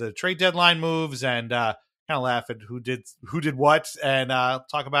bunch of the trade deadline moves and kind of laugh at who did what, and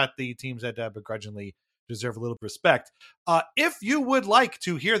talk about the teams that begrudgingly deserve a little respect. If you would like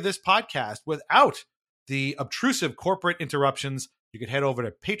to hear this podcast without the obtrusive corporate interruptions, you could head over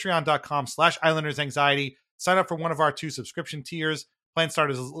to patreon.com/IslandersAnxiety, sign up for one of our 2 subscription tiers. Plans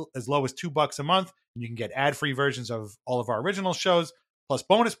start as low as $2 a month, and you can get ad-free versions of all of our original shows, plus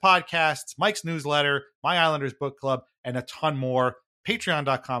bonus podcasts, Mike's newsletter, My Islanders Book Club, and a ton more.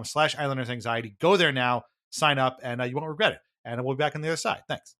 Patreon.com/IslandersAnxiety. Go there now, sign up, and you won't regret it. And we'll be back on the other side.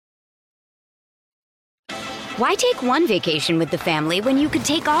 Thanks. Why take one vacation with the family when you could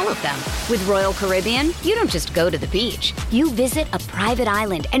take all of them? With Royal Caribbean, you don't just go to the beach. You visit a private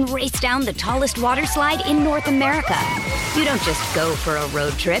island and race down the tallest water slide in North America. You don't just go for a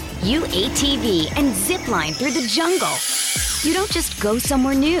road trip. You ATV and zip line through the jungle. You don't just go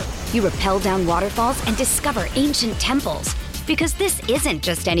somewhere new. You rappel down waterfalls and discover ancient temples. Because this isn't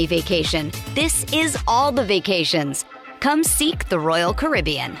just any vacation. This is all the vacations. Come seek the Royal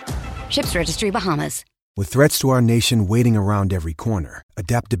Caribbean. Ships Registry, Bahamas. With threats to our nation waiting around every corner,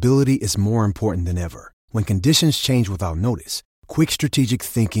 adaptability is more important than ever. When conditions change without notice, quick strategic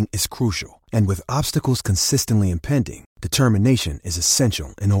thinking is crucial. And with obstacles consistently impending, determination is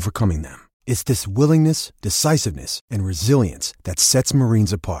essential in overcoming them. It's this willingness, decisiveness, and resilience that sets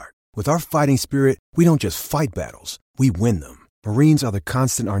Marines apart. With our fighting spirit, we don't just fight battles, we win them. Marines are the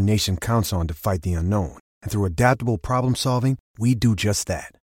constant our nation counts on to fight the unknown. And through adaptable problem solving, we do just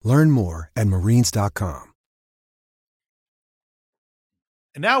that. Learn more at marines.com.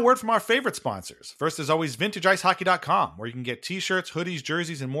 And now a word from our favorite sponsors. First, as always, VintageIceHockey.com, where you can get t-shirts, hoodies,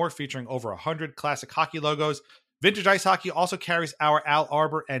 jerseys, and more featuring over 100 classic hockey logos. Vintage Ice Hockey also carries our Al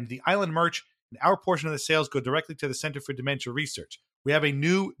Arbor and the Island merch, and our portion of the sales go directly to the Center for Dementia Research. We have a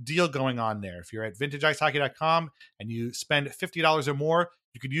new deal going on there. If you're at VintageIceHockey.com and you spend $50 or more,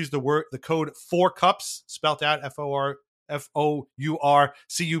 you could use the code 4CUPS, spelled out FOURCUPS,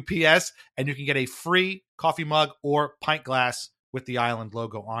 and you can get a free coffee mug or pint glass with the Island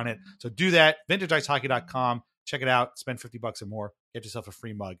logo on it. So do that, VintageIceHockey.com. Check it out. Spend $50 or more. Get yourself a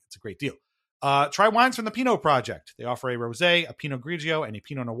free mug. It's a great deal. Try wines from the Pinot Project. They offer a Rosé, a Pinot Grigio, and a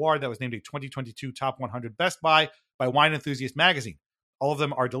Pinot Noir that was named a 2022 Top 100 Best Buy by Wine Enthusiast magazine. All of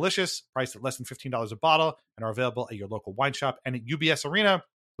them are delicious, priced at less than $15 a bottle, and are available at your local wine shop and at UBS Arena.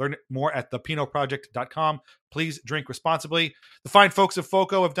 Learn more at thepinotproject.com. Please drink responsibly. The fine folks of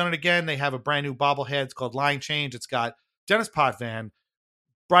FOCO have done it again. They have a brand new bobblehead. It's called Line Change. It's got Dennis Potvin,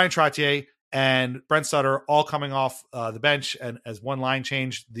 Brian Trottier, and Brent Sutter all coming off the bench and as one line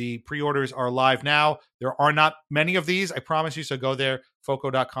change. The pre-orders are live now. There are not many of these, I promise you. So go there,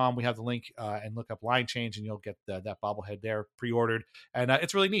 foco.com. We have the link and look up line change, and you'll get that bobblehead there pre-ordered. And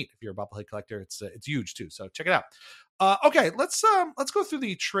it's really neat. If you're a bobblehead collector, it's huge too. So check it out. Okay, let's go through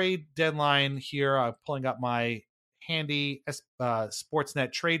the trade deadline here. I'm pulling up my handy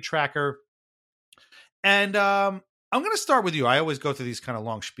Sportsnet trade tracker, and I'm going to start with you. I always go through these kind of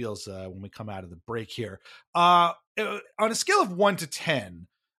long spiels when we come out of the break here. On a scale of 1 to 10,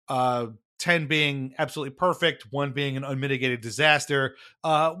 10 being absolutely perfect, 1 being an unmitigated disaster,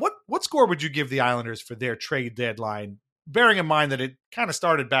 what score would you give the Islanders for their trade deadline? Bearing in mind that it kind of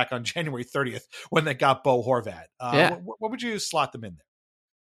started back on January 30th when they got Bo Horvat. What would you slot them in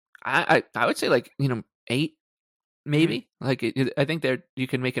there? I would say 8, maybe. Mm-hmm. I think you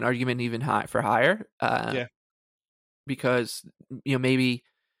can make an argument even for higher. Because maybe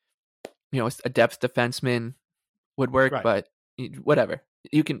a depth defenseman would work, right. But whatever,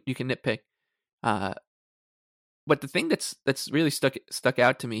 you can nitpick. But the thing that's really stuck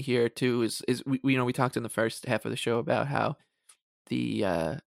out to me here too is we talked in the first half of the show about how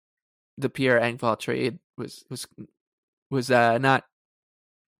the Pierre Engvall trade was not,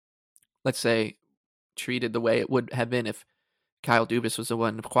 let's say, treated the way it would have been if Kyle Dubas was the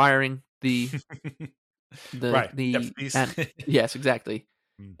one acquiring the right. Yes, exactly.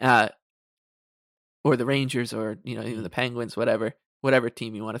 Or the Rangers, or even the Penguins, whatever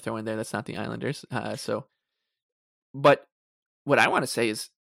team you want to throw in there that's not the Islanders. But what I want to say is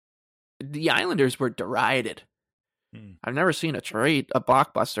the Islanders were derided. I've never seen a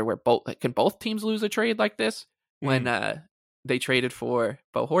blockbuster where both teams lose a trade like this when they traded for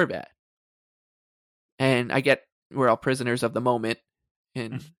Bo Horvat. And I get we're all prisoners of the moment,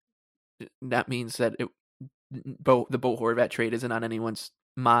 and that means that the Bo Horvat trade isn't on anyone's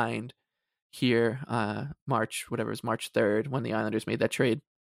mind here. March 3rd, when the Islanders made that trade.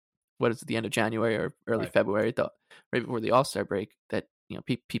 What is it, the end of January or early February, right before the All-Star break, that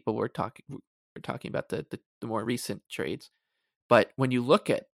people were talking about the more recent trades. But when you look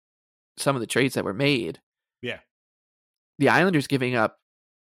at some of the trades that were made, the Islanders giving up,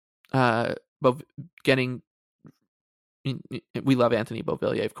 getting, we love Anthony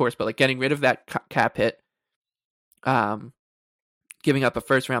Beauvillier, of course, but getting rid of that cap hit, giving up a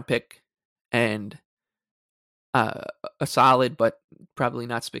first-round pick and a solid but probably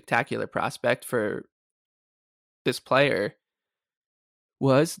not spectacular prospect for this player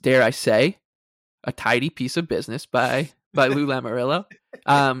was, dare I say, a tidy piece of business by Lou Lamoriello.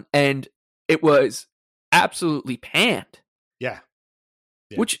 And it was absolutely panned. Yeah.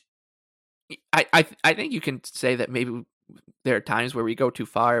 Which I think you can say that maybe there are times where we go too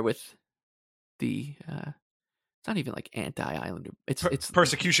far with the it's not even anti-Islander. It's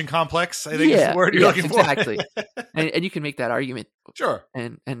persecution complex, I think is the word you're looking for. Exactly. and you can make that argument. Sure.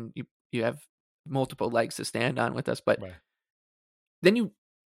 And you have multiple legs to stand on with us. But then you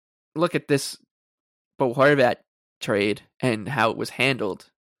look at this Bo Horvat trade and how it was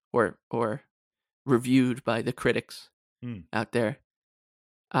handled or reviewed by the critics out there.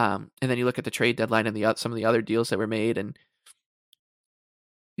 And then you look at the trade deadline and some of the other deals that were made, and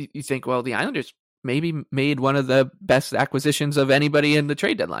you think, well, the Islanders maybe made one of the best acquisitions of anybody in the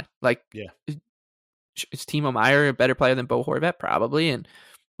trade deadline. Is Timo Meier a better player than Bo Horvat? Probably. And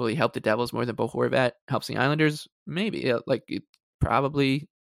will he help the Devils more than Bo Horvat helps the Islanders? Maybe. Probably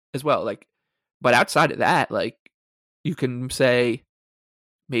as well. But outside of that, you can say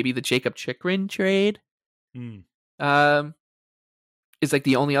maybe the Jacob Chychrun trade is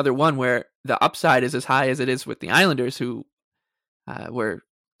the only other one where the upside is as high as it is with the Islanders, who were,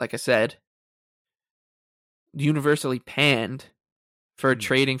 like I said, universally panned for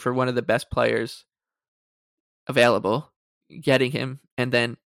trading for one of the best players available, getting him, and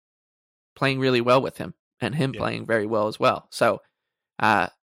then playing really well with him, and him playing very well as well. So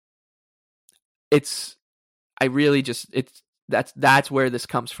that's where this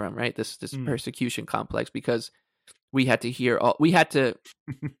comes from, right? This persecution complex, because we had to hear we had to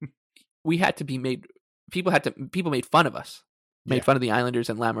be made. People made fun of us, made fun of the Islanders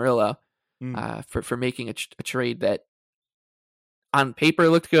and Lamoriello for making a trade that on paper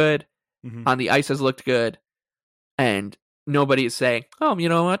looked good, on the ice has looked good, and nobody is saying, "Oh, you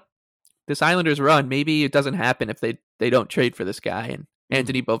know what? This Islanders run, maybe it doesn't happen if they don't trade for this guy." And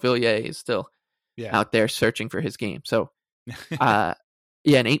Anthony Beauvillier is still out there searching for his game. So, an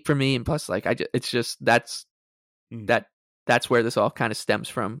 8 for me, and plus, that's where this all kind of stems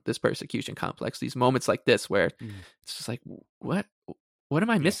from, this persecution complex. These moments like this where it's just what am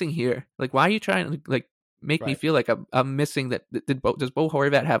I missing here? Why are you trying to make me feel like I'm missing that? Does Bo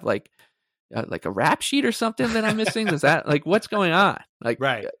Horvat have a rap sheet or something that I'm missing? Is that what's going on?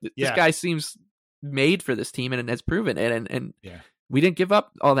 This guy seems made for this team and has proven it. And we didn't give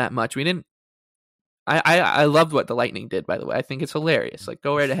up all that much. We didn't I loved what the Lightning did, by the way. I think it's hilarious. Like,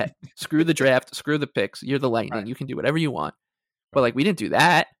 go right ahead. Screw the draft, screw the picks. You're the Lightning. Right. You can do whatever you want. But like, we didn't do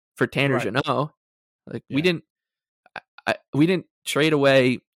that for Tanner Jeannot. Like, we didn't trade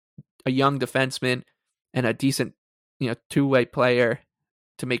away a young defenseman and a decent, two-way player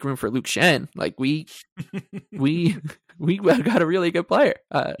to make room for Luke Schenn. Like, we got a really good player.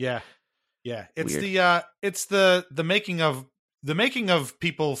 Yeah. It's weird. the making of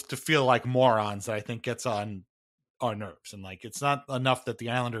people to feel like morons that I think gets on our nerves. And like, it's not enough that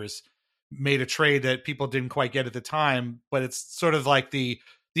the Islanders made a trade that people didn't quite get at the time, but it's sort of like the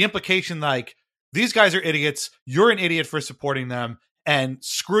implication, like, these guys are idiots. You're an idiot for supporting them, and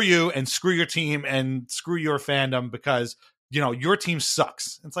screw you and screw your team and screw your fandom because, your team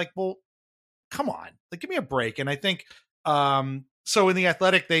sucks. It's like, well, come on, like, give me a break. And I think, so in The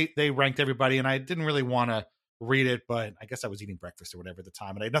Athletic, they ranked everybody, and I didn't really want to read it, but I guess I was eating breakfast or whatever at the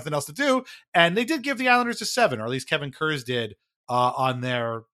time, and I had nothing else to do. And they did give the Islanders a 7, or at least Kevin Kurz did, on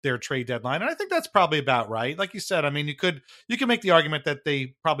their trade deadline. And I think that's probably about right. Like you said, I mean, you could make the argument that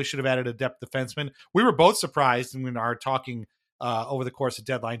they probably should have added a depth defenseman. We were both surprised when we were talking over the course of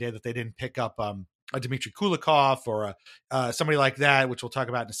deadline day that they didn't pick up a Dmitry Kulikov or somebody like that, which we'll talk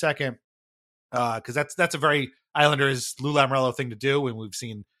about in a second. Because that's a very Islanders Lou Lamoriello thing to do, when we've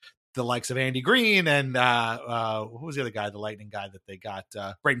seen the likes of Andy Green and who was the other guy, the Lightning guy that they got,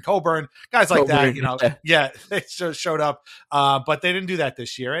 Braden Coburn, guys like that, they showed up, but they didn't do that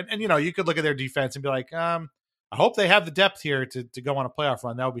this year. And you could look at their defense and be like, I hope they have the depth here to go on a playoff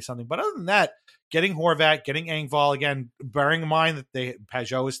run. That would be something. But other than that, getting Horvat, getting Engvall, again, bearing in mind that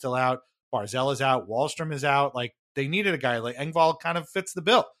Pajot is still out, Barzal is out, Wallstrom is out. Like, they needed a guy like Engvall. Kind of fits the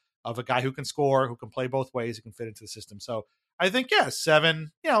bill of a guy who can score, who can play both ways, who can fit into the system. So I think,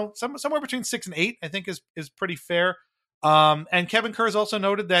 7, somewhere between 6 and 8, I think is pretty fair. And Kevin Kurz also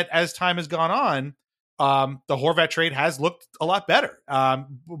noted that as time has gone on, the Horvat trade has looked a lot better.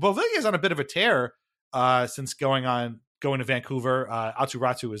 Beauvillier is on a bit of a tear since going to Vancouver. Aatu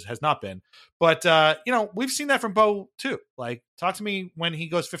Räty has not been. But, we've seen that from Bo too. Like, talk to me when he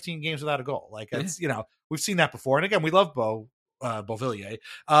goes 15 games without a goal. Like, it's, we've seen that before. And again, we love Beauvillier.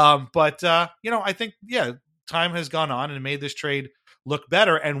 But I think, time has gone on and made this trade look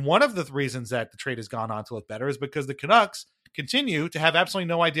better. And one of the reasons that the trade has gone on to look better is because the Canucks continue to have absolutely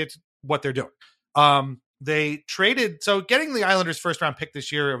no idea what they're doing. They traded, so getting the Islanders' first round pick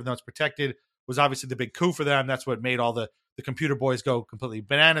this year, even though it's protected, was obviously the big coup for them. That's what made all the computer boys go completely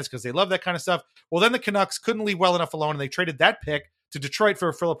bananas, because they love that kind of stuff. Well, then the Canucks couldn't leave well enough alone, and they traded that pick to Detroit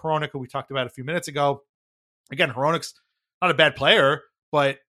for Filip Hronek, who we talked about a few minutes ago. Again, Hronek's not a bad player,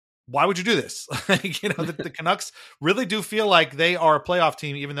 but why would you do this? The Canucks really do feel like they are a playoff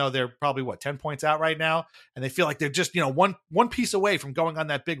team, even though they're probably 10 points out right now. And they feel like they're just, one piece away from going on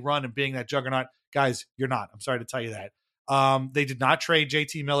that big run and being that juggernaut. Guys, you're not. I'm sorry to tell you that. They did not trade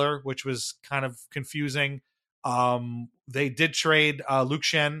JT Miller, which was kind of confusing. They did trade Luke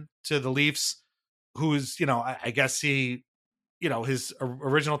Schenn to the Leafs, who's, I guess he, his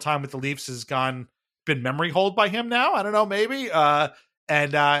original time with the Leafs has been memory hold by him now. I don't know, maybe.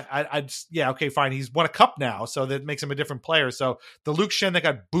 And I just, okay, fine. He's won a cup now, so that makes him a different player. So the Luke Schenn that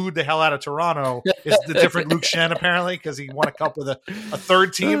got booed the hell out of Toronto is the different Luke Schenn, apparently, because he won a cup with a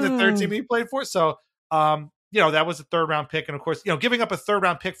third team, the third team he played for. So, that was a third round pick. And of course, giving up a third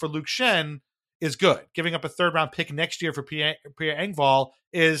round pick for Luke Schenn is good. Giving up a third round pick next year for Pierre Engvall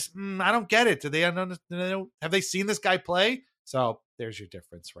is, I don't get it. Have they seen this guy play? So there's your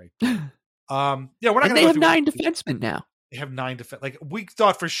difference right there. We're not going to. They have 9 defensemen now. They have 9 defense. Like, we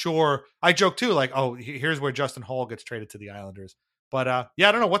thought for sure. I joke too. Like, oh, here's where Justin Hall gets traded to the Islanders. But I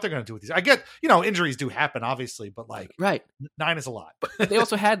don't know what they're going to do with these. I get, injuries do happen, obviously, but like, right, 9 is a lot. But they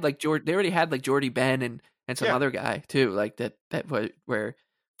also had like They already had like Jordy Ben and some other guy too. Like that were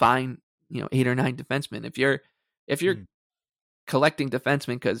fine. 8 or 9 defensemen. If you're collecting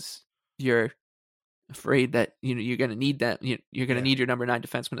defensemen because you're afraid that you're going to need that, you're going to need your number 9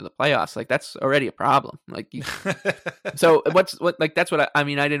 defenseman in the playoffs, like that's already a problem. Like, so that's what I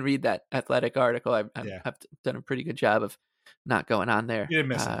mean. I didn't read that Athletic article. I've done a pretty good job of not going on there. You didn't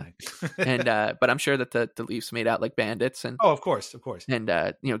miss anything. And but I'm sure that the Leafs made out like bandits, and of course, and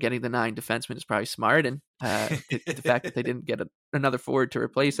getting the 9 defensemen is probably smart, and the fact that they didn't get another forward to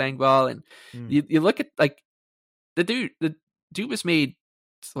replace Engvall, and you look at like the dude was made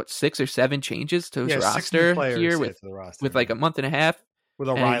 6 or 7 changes to his roster here with like a month and a half with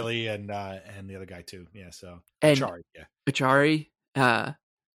O'Reilly and the other guy too. Yeah, so Achari.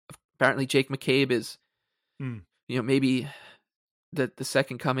 Apparently Jake McCabe is maybe the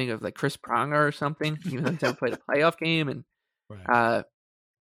second coming of like Chris Pronger or something. Even though he's never played a playoff game, and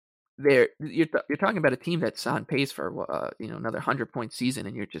you're talking about a team that's on pace for another 100-point season,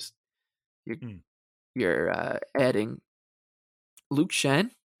 and you're adding Luke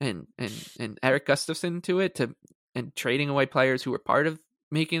Shen and Eric Gustafson to it and trading away players who were part of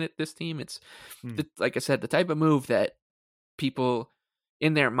making it this team. It's like I said, the type of move that people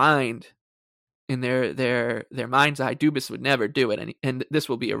in their mind, in their mind's eye, Dubas would never do it, and this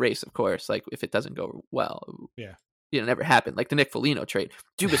will be a race, of course. Like if it doesn't go well, it never happened. Like the Nick Foligno trade,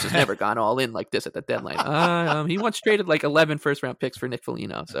 Dubas has never gone all in like this at the deadline. He once traded like 11 first-round picks for Nick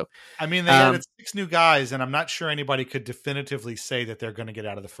Foligno. So I mean, they added 6 new guys, and I'm not sure anybody could definitively say that they're going to get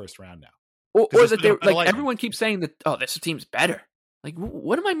out of the first round now. Or that they're like everyone keeps saying that, oh, this team's better. Like,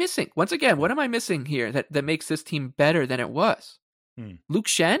 what am I missing? Once again, what am I missing here that makes this team better than it was? Luke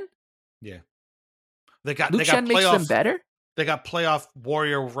Shen? Yeah. Luke Shen makes them better? They got playoff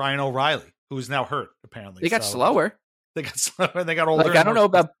warrior Ryan O'Reilly, who is now hurt, apparently. They got slower. They got slower. They got older. Like, I don't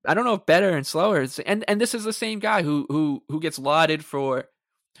know if better and slower. And this is the same guy who gets lauded for,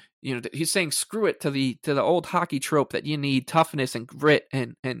 he's saying screw it to the old hockey trope that you need toughness and grit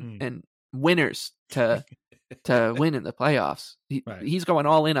and winners to win in the playoffs. He's going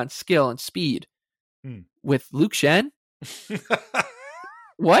all in on skill and speed with Luke Shen.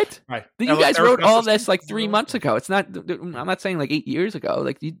 What? Right. You guys wrote all this like 3 months ago. It's not. I'm not saying like 8 years ago.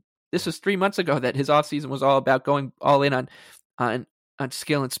 Like this was 3 months ago that his offseason was all about going all in on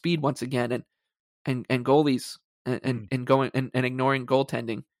skill and speed once again, and goalies and going and ignoring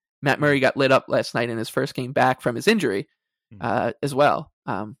goaltending. Matt Murray got lit up last night in his first game back from his injury, as well.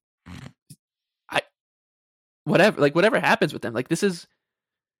 Whatever happens with them, like this is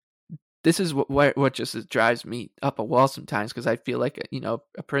what just drives me up a wall sometimes, because I feel like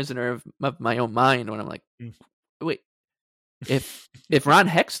a prisoner of my own mind when I'm like, wait, if Ron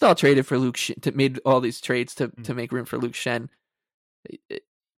Hextall traded for Luke Shen, made all these trades to make room for Luke Shen,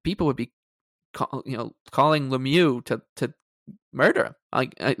 people would be calling Lemieux to murder him,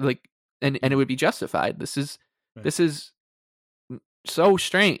 and it would be justified. This is so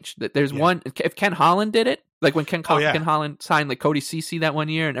strange that there's one. If Ken Holland did it, like when Ken Holland signed like Cody Ceci that one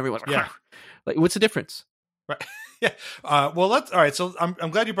year, and everyone's like, like, what's the difference? Right. Yeah. All right. So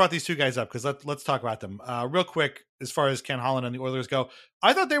I'm glad you brought these two guys up, because let's talk about them real quick. As far as Ken Holland and the Oilers go,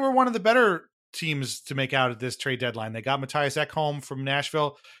 I thought they were one of the better teams to make out at this trade deadline. They got Matthias Ekholm from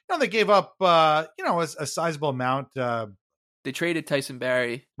Nashville. They gave up a sizable amount. They traded Tyson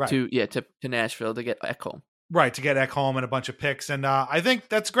Barrie to Nashville to get Ekholm. Right, to get Ekholm and a bunch of picks, and I think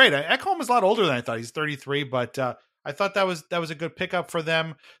that's great. Ekholm is a lot older than I thought. He's 33, but I thought that was a good pickup for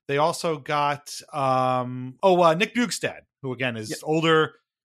them. They also got Nick Bjugstad, who again is older,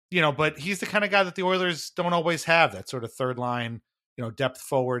 but he's the kind of guy that the Oilers don't always have, that sort of third line, depth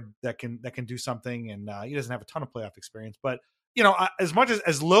forward that can do something, and he doesn't have a ton of playoff experience, but as much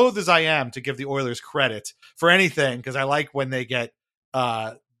as loath as I am to give the Oilers credit for anything, because I like when they get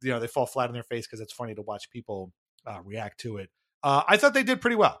they fall flat on their face, because it's funny to watch people react to it. I thought they did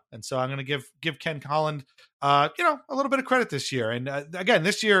pretty well, and so I'm going to give Ken Holland, a little bit of credit this year. And again,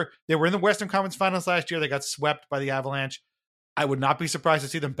 this year they were in the Western Conference Finals last year. They got swept by the Avalanche. I would not be surprised to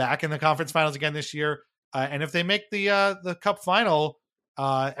see them back in the conference finals again this year. And if they make the Cup final,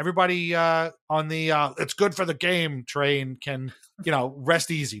 everybody on the it's good for the game train can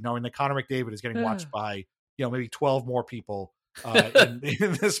rest easy, knowing that Connor McDavid is getting watched by maybe 12 more people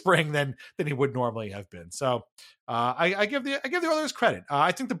in the spring than he would normally have been. So I give the Oilers credit.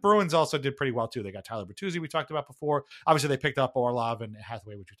 I think the Bruins also did pretty well too. They got Tyler Bertuzzi, we talked about before. Obviously, they picked up Orlov and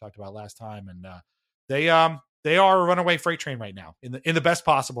Hathaway, which we talked about last time, and they are a runaway freight train right now in the best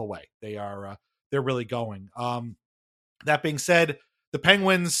possible way. They're really going. That being said, the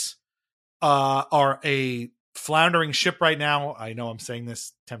Penguins are a floundering ship right now. I know I'm saying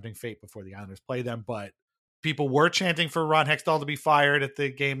this, tempting fate before the Islanders play them, but people were chanting for Ron Hextall to be fired at the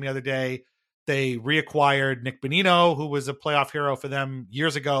game the other day. They reacquired Nick Bonino, who was a playoff hero for them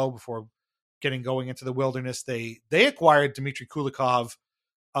years ago before going into the wilderness. They acquired Dmitry Kulikov,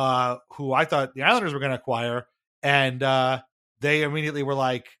 who I thought the Islanders were going to acquire, and they immediately were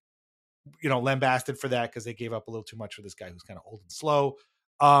like, lambasted for that because they gave up a little too much for this guy who's kind of old and slow.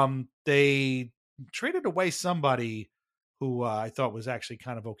 They traded away somebody who I thought was actually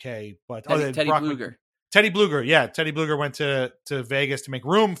kind of okay, but Teddy Bluger. Teddy Bluger, yeah. Teddy Bluger went to Vegas to make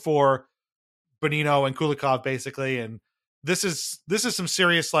room for Bonino and Kulikov, basically. And this is some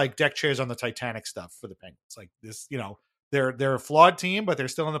serious like deck chairs on the Titanic stuff for the Penguins. Like this, they're a flawed team, but they're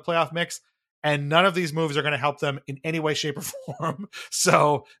still in the playoff mix. And none of these moves are going to help them in any way, shape, or form.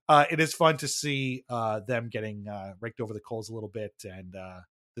 So it is fun to see them getting raked over the coals a little bit. And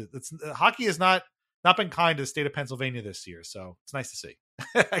hockey has not been kind to the state of Pennsylvania this year. So it's nice to see.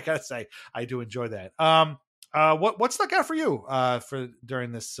 I gotta say, I do enjoy that. What stuck out for you for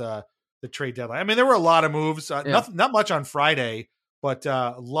during this the trade deadline? I mean, there were a lot of moves. Not much on Friday, but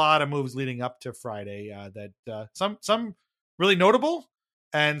a lot of moves leading up to Friday. That some really notable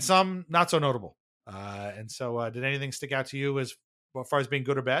and some not so notable. And so, did anything stick out to you as far as being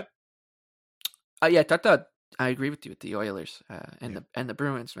good or bad? Yeah, I agree with you with the Oilers and the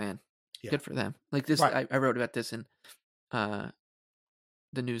Bruins, man. Yeah. Good for them. Like this, right. I wrote about this in the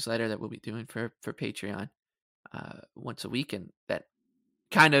newsletter that we'll be doing for Patreon once a week, and that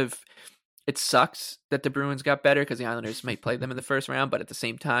kind of it sucks that the Bruins got better because the Islanders might play them in the first round, but at the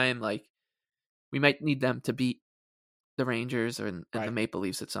same time, like we might need them to beat the Rangers and the Maple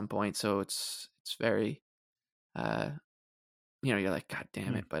Leafs at some point. So it's very, you're like, God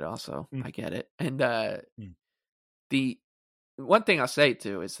damn it, but also I get it. And the one thing I'll say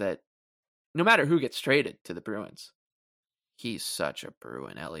too is that no matter who gets traded to the Bruins, he's such a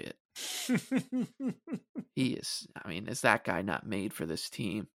Bruin, Elliott. He is. I mean, is that guy not made for this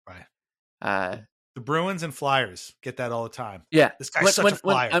team? Right. The Bruins and Flyers get that all the time. Yeah, this guy's such a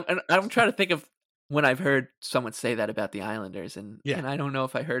flyer. I'm trying to think of when I've heard someone say that about the Islanders, and I don't know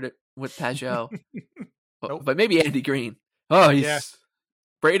if I heard it with Pajot, but maybe Andy Green. Oh, he's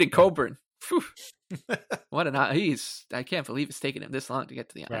Braden Coburn. What an I can't believe it's taken him this long to get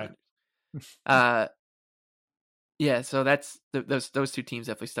to the Islanders. Yeah, so that's those two teams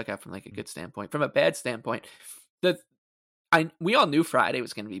definitely stuck out from like a good standpoint. From a bad standpoint, we all knew Friday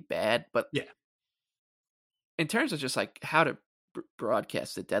was going to be bad, but in terms of just like how to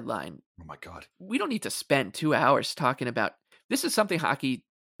broadcast the deadline, oh my God, we don't need to spend 2 hours talking about this. Is something hockey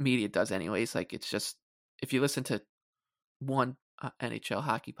media does anyways. Like it's just if you listen to one NHL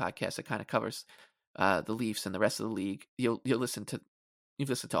hockey podcast that kind of covers the Leafs and the rest of the league, you've listened to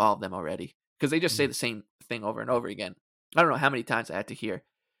all of them already because they just say the same thing over and over again. I don't know how many times I had to hear,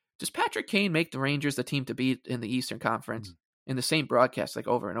 does Patrick Kane make the Rangers the team to beat in the Eastern Conference in the same broadcast like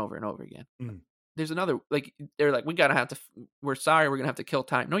over and over and over again? There's another, like, they're like, we're sorry, we're going to have to kill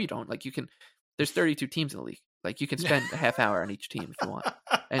time. No, you don't. Like, there's 32 teams in the league. Like, you can spend a half hour on each team if you want.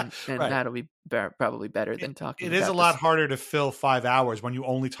 And that'll be probably better than talking about it. It is a lot harder to fill 5 hours when you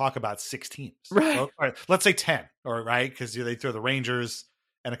only talk about 6 teams. Right. Or let's say 10, because they throw the Rangers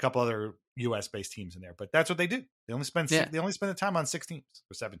and a couple other U.S.-based teams in there. But that's what they do. They only spend the time on 6 teams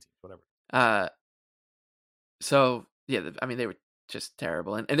or 7 teams, whatever. So, yeah, I mean, they were just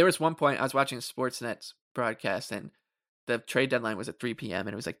terrible. And there was one point I was watching Sportsnet's broadcast, and the trade deadline was at 3 p.m.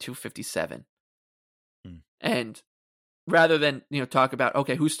 and it was like 2:57. And rather than talk about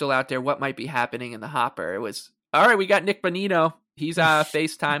who's still out there, what might be happening in the hopper, it was all right. We got Nick Bonino. He's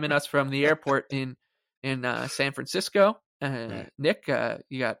FaceTiming us from the airport in San Francisco. Nick,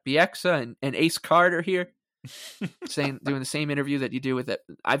 you got Bieksa and Ace Carter here, doing the same interview that you do with it.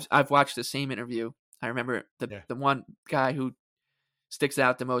 I've watched the same interview. I remember the one guy who sticks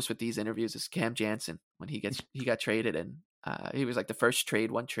out the most with these interviews is Cam Jansen when he got traded, and he was like the first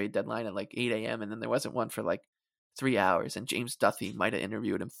one trade deadline at like 8 a.m. and then there wasn't one for like 3 hours, and James Duthie might have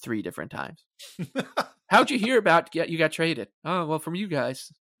interviewed him 3 different times. How'd you hear about you got traded? Oh, well, from you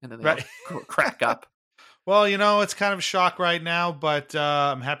guys. And then they all crack up. Well, it's kind of a shock right now, but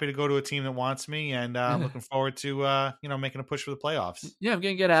I'm happy to go to a team that wants me, and I'm looking forward to making a push for the playoffs. Yeah, I'm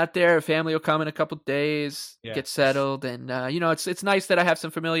gonna get out there. Family will come in a couple days, get settled, and it's nice that I have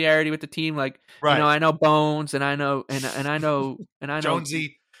some familiarity with the team. Like, I know Bones, and I know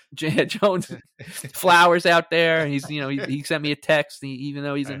Jonesy. Jones Flowers out there, and he's he sent me a text. Even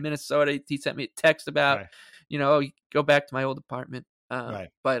though he's in Minnesota, he sent me a text about go back to my old apartment.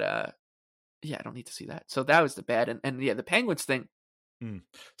 But yeah, I don't need to see that. So that was the bad, and the Penguins thing.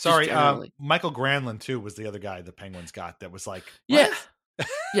 Sorry, Michael Granlund too was the other guy the Penguins got. That was like there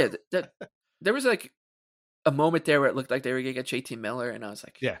was like a moment there where it looked like they were gonna get JT Miller, and I was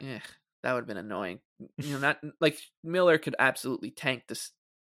like, that would have been annoying. Not like Miller could absolutely tank the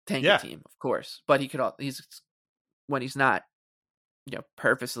team, of course, but when he's not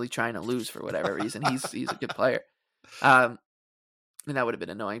purposely trying to lose for whatever reason, he's a good player. And that would have been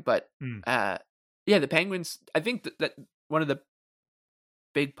annoying, but the Penguins. I think that one of the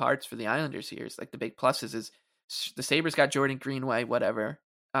big parts for the Islanders here is like the big pluses is the Sabres got Jordan Greenway, whatever.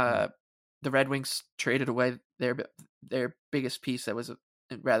 The Red Wings traded away their biggest piece that was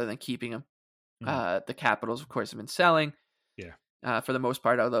rather than keeping him. The Capitals, of course, have been selling. For the most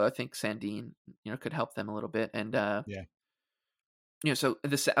part, although I think Sandin, could help them a little bit, and so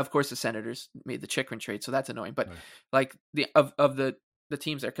of course the Senators made the Chychrun trade, so that's annoying. But like of the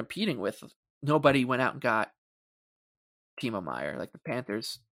teams they're competing with, nobody went out and got Timo Meier. Like the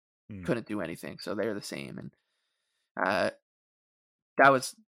Panthers couldn't do anything, so they're the same. And That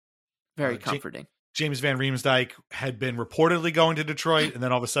was very comforting. James Van Riemsdyk had been reportedly going to Detroit, and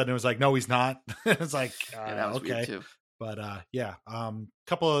then all of a sudden it was like, no, he's not. It's like, that was okay. weird too. But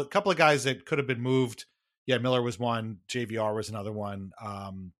couple of guys that could have been moved. Yeah, Miller was one. JVR was another one.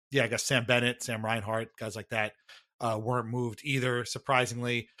 I guess Sam Bennett, Sam Reinhart, guys like that weren't moved either,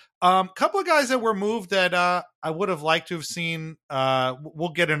 surprisingly. Couple of guys that were moved that I would have liked to have seen.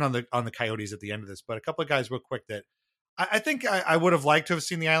 We'll get in on the Coyotes at the end of this, but a couple of guys real quick that I think I would have liked to have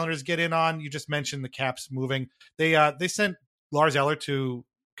seen the Islanders get in on. You just mentioned the Caps moving. They sent Lars Eller to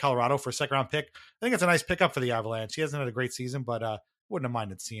Colorado for a second-round pick. I think it's a nice pickup for the Avalanche. He hasn't had a great season, but wouldn't have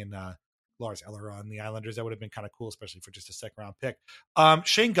minded seeing Lars Eller on the Islanders. That would have been kind of cool, especially for just a second-round pick.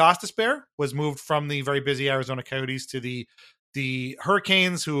 Shane Gostisbehere was moved from the very busy Arizona Coyotes to the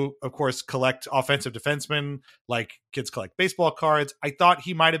Hurricanes, who, of course, collect offensive defensemen like kids collect baseball cards. I thought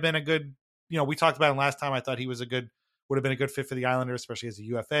he might have been a good, we talked about him last time. I thought he would have been a good fit for the Islanders, especially as a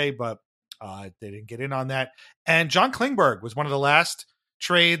UFA, but they didn't get in on that. And John Klingberg was one of the last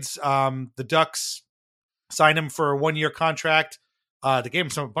trades. The Ducks signed him for a 1-year contract. They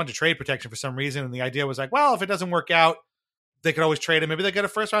gave him a bunch of trade protection for some reason. And the idea was like, well, if it doesn't work out, they could always trade him. Maybe they get a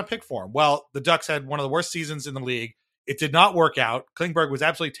first-round pick for him. Well, the Ducks had one of the worst seasons in the league. It did not work out. Klingberg was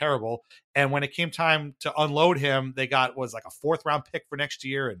absolutely terrible. And when it came time to unload him, they got like a 4th-round pick for next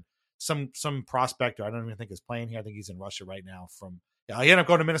year and some prospect. I don't even think is playing here. I think he's in Russia right now. He ended up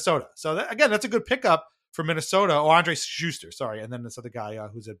going to Minnesota. So that's a good pickup for Minnesota. Oh, Andre Schuster, sorry. And then this other guy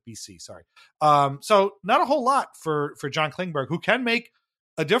who's at BC, sorry. So not a whole lot for John Klingberg, who can make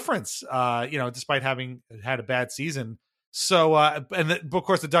a difference, despite having had a bad season. So, of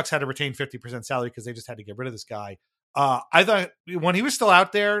course, the Ducks had to retain 50% salary because they just had to get rid of this guy. I thought when he was still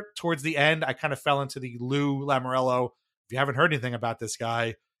out there towards the end, I kind of fell into the Lou Lamoriello. If you haven't heard anything about this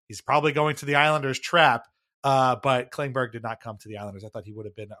guy, he's probably going to the Islanders trap. But Klingberg did not come to the Islanders. I thought he would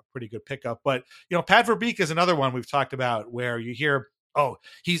have been a pretty good pickup. But, Pat Verbeek is another one we've talked about where you hear, oh,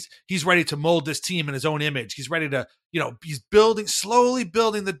 he's ready to mold this team in his own image. He's ready to, he's slowly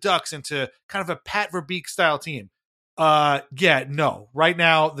building the Ducks into kind of a Pat Verbeek style team. No. Right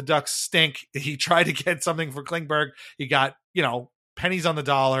now, the Ducks stink. He tried to get something for Klingberg. He got, pennies on the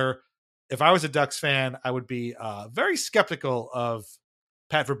dollar. If I was a Ducks fan, I would be very skeptical of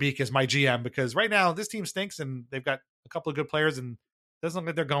Pat Verbeek as my GM because right now this team stinks and they've got a couple of good players and it doesn't look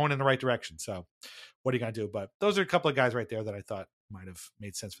like they're going in the right direction. So what are you going to do? But those are a couple of guys right there that I thought might have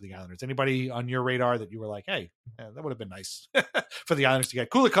made sense for the Islanders. Anybody on your radar that you were like, hey, that would have been nice for the Islanders to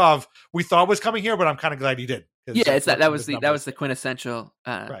get? Kulikov, we thought was coming here, but I'm kind of glad he did. Yeah, that was the quintessential.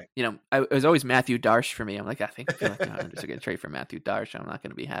 Right. It was always Matthew Darche for me. I'm like, I feel like the Islanders are going to trade for Matthew Darche. I'm not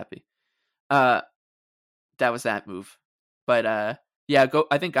going to be happy. That was that move, but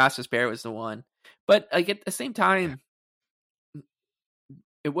I think Gostisbehere was the one, but like at the same time,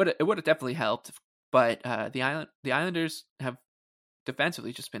 it would have definitely helped. But the Islanders have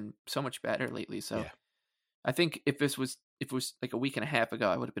defensively just been so much better lately. So I think if it was like a week and a half ago,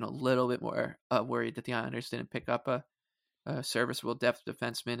 I would have been a little bit more worried that the Islanders didn't pick up a serviceable depth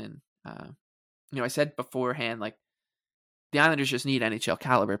defenseman. And I said beforehand, like the Islanders just need NHL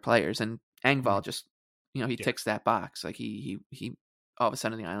caliber players, and Engvall just he ticks that box. Like he all of a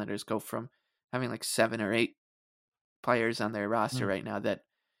sudden the Islanders go from having like 7 or 8 players on their roster right now that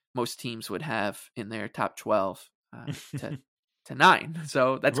most teams would have in their top 12 to 9.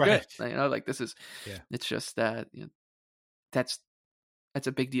 So that's good. Like this is, it's just that's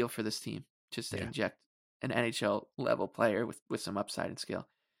a big deal for this team just to inject an NHL level player with some upside and skill.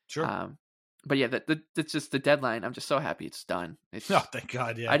 Sure. But yeah, that's just the deadline. I'm just so happy it's done. Thank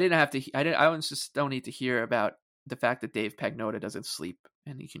God. Yeah. I just don't need to hear about the fact that Dave Pagnotta doesn't sleep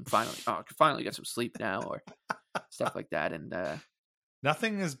and he can finally get some sleep now or stuff like that. And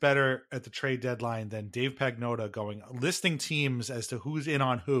nothing is better at the trade deadline than Dave Pagnotta listing teams as to who's in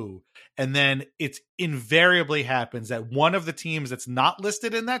on who. And then it invariably happens that one of the teams that's not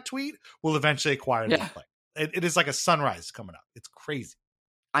listed in that tweet will eventually acquire that player. It is like a sunrise coming up. It's crazy.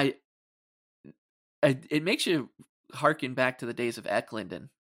 It makes you harken back to the days of Eklund and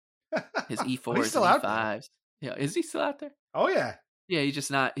his E4s and E5s. Yeah, is he still out there? Oh yeah. Yeah, he's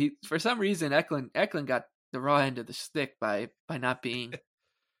just not. He for some reason Eklund got the raw end of the stick by not being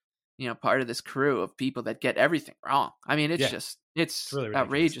part of this crew of people that get everything wrong. I mean, it's really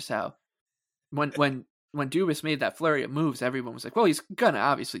outrageous how when Dubas made that flurry of moves, everyone was like, well, he's gonna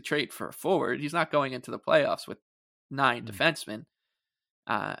obviously trade for a forward. He's not going into the playoffs with 9 defensemen.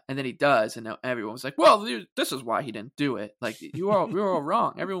 And then he does, and now everyone was like, well, this is why he didn't do it. Like we were all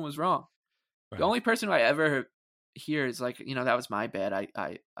wrong. Everyone was wrong. Right. The only person who I ever hear is like, that was my bad.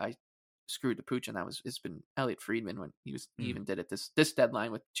 I screwed the pooch, and it's been Elliot Friedman when he even did it this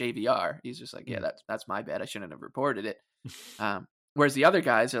deadline with JVR. He's just like, yeah, that's my bad. I shouldn't have reported it. Whereas the other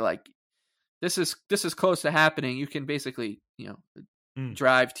guys are like, this is close to happening. You can basically,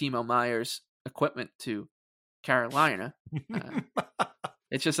 drive Timo Meyer's equipment to Carolina.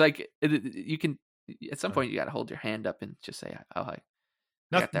 It's just like you can at some point you got to hold your hand up and just say, "Oh,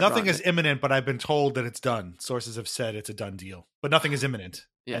 nothing is imminent," but I've been told that it's done. Sources have said it's a done deal, but nothing is imminent.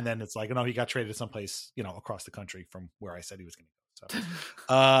 Yeah. And then it's like, no, he got traded someplace, across the country from where I said he was going to go.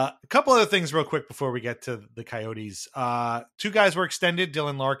 So, a couple other things real quick before we get to the Coyotes. 2 guys were extended.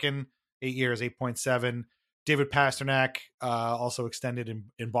 Dylan Larkin, 8 years, 8.7. David Pasternak also extended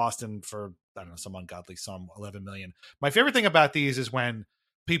in Boston for, I don't know, some ungodly sum, $11 million. My favorite thing about these is when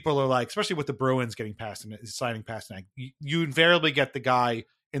people are like, especially with the Bruins signing Pasternak, you invariably get the guy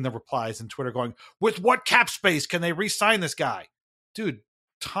in the replies in Twitter going, with what cap space can they re-sign this guy? Dude,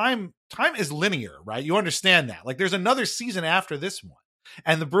 time is linear, right? You understand that. Like, there's another season after this one.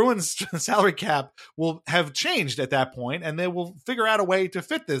 And the Bruins salary cap will have changed at that point, and they will figure out a way to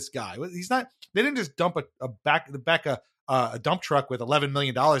fit this guy. They didn't just dump a dump truck with $11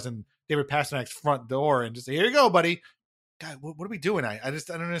 million in David Pasternak's front door and just say, here you go, buddy. God, what are we doing? I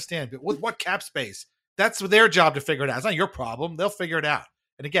don't understand. But with what cap space? That's their job to figure it out. It's not your problem. They'll figure it out.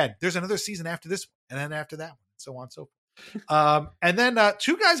 And again, there's another season after this one, and then after that one, and so on and so forth. And then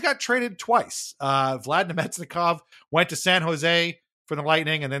 2 guys got traded twice. Vlad Nemetsnikov went to San Jose for the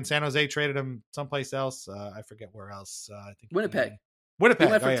Lightning, and then San Jose traded him someplace else. I forget where else. I think Winnipeg. He went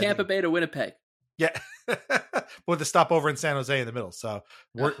from Tampa Bay to Winnipeg. Yeah. With the stopover in San Jose in the middle. So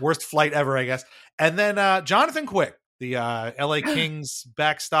worst flight ever, I guess. And then Jonathan Quick, the LA Kings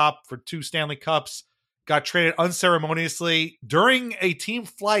backstop for 2 Stanley Cups, got traded unceremoniously during a team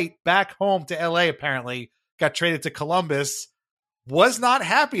flight back home to LA, apparently. Got traded to Columbus, was not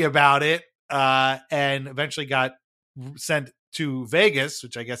happy about it, and eventually got sent to Vegas,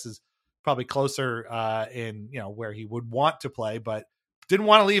 which I guess is probably closer in where he would want to play, but didn't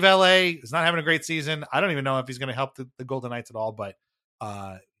want to leave LA. He's not having a great season. I don't even know if he's going to help the Golden Knights at all, but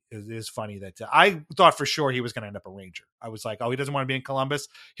it is funny that I thought for sure he was going to end up a Ranger. I was like, oh, he doesn't want to be in Columbus.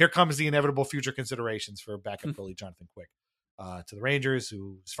 Here comes the inevitable future considerations for backup goalie Jonathan Quick to the Rangers,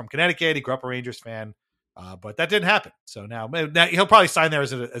 who's from Connecticut. He grew up a Rangers fan, but that didn't happen. So now he'll probably sign there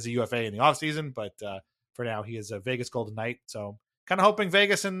as a UFA in the offseason, but for now, he is a Vegas Golden Knight. So kind of hoping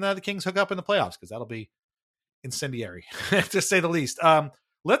Vegas and the Kings hook up in the playoffs, because that'll be incendiary, to say the least.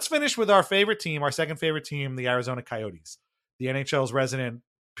 Let's finish with our favorite team, our second favorite team, the Arizona Coyotes, the NHL's resident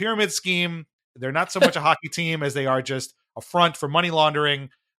pyramid scheme. They're not so much a hockey team as they are just a front for money laundering,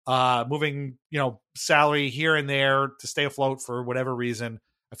 moving, salary here and there to stay afloat for whatever reason.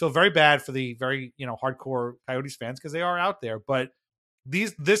 I feel very bad for the very, hardcore Coyotes fans, because they are out there, but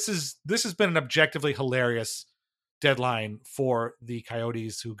this has been an objectively hilarious deadline for the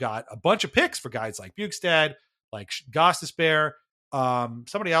Coyotes, who got a bunch of picks for guys like Bjugstad, like Gostisbehere,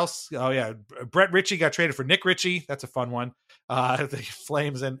 somebody else. Oh yeah, Brett Ritchie got traded for Nick Ritchie. That's a fun one. The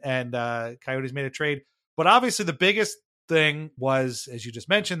Flames and Coyotes made a trade, but obviously the biggest thing was, as you just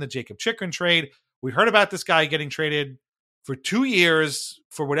mentioned, the Jacob Chychrun trade. We heard about this guy getting traded for 2 years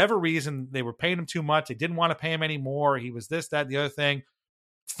for whatever reason. They were paying him too much. They didn't want to pay him anymore. He was this, that, the other thing.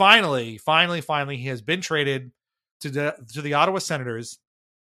 Finally, he has been traded to the Ottawa Senators.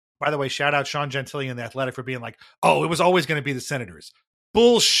 By the way, shout out Sean Gentili and The Athletic for being like, oh, it was always going to be the Senators.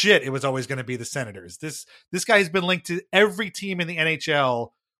 Bullshit, it was always going to be the Senators. This guy has been linked to every team in the NHL,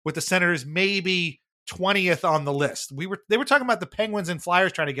 with the Senators maybe 20th on the list. They were talking about the Penguins and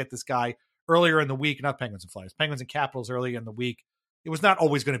Flyers trying to get this guy earlier in the week. Not Penguins and Flyers, Penguins and Capitals earlier in the week. It was not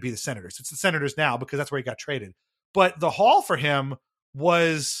always going to be the Senators. It's the Senators now, because that's where he got traded. But the haul for him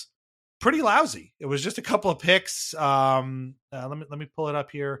was pretty lousy. It was just a couple of picks. Let me pull it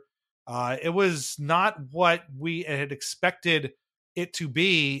up here. It was not what we had expected it to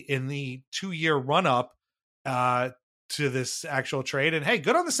be in the 2-year run up to this actual trade. And hey,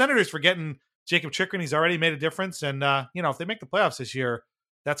 good on the Senators for getting Jacob Chychrun. He's already made a difference. And if they make the playoffs this year,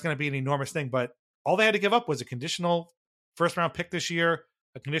 that's going to be an enormous thing. But all they had to give up was a conditional first-round pick this year,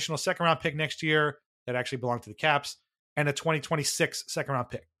 a conditional second-round pick next year that actually belonged to the Caps, and a 2026 second-round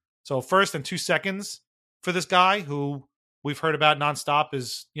pick. So first and 2 seconds for this guy, who we've heard about nonstop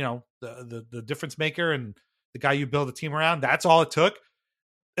is, the difference maker and the guy you build a team around. That's all it took.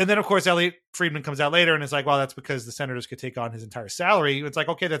 And then, of course, Elliot Friedman comes out later and is like, well, that's because the Senators could take on his entire salary. It's like,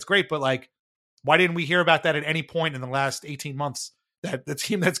 okay, that's great. But like, why didn't we hear about that at any point in the last 18 months, that the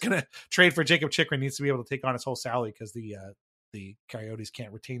team that's going to trade for Jacob Chychrun needs to be able to take on his whole salary because the Coyotes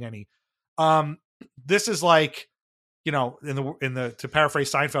can't retain any. This is like in the to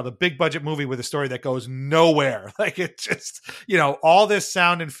paraphrase Seinfeld, a big budget movie with a story that goes nowhere. Like it just, all this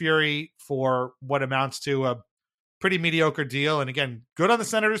sound and fury for what amounts to a pretty mediocre deal. And again, good on the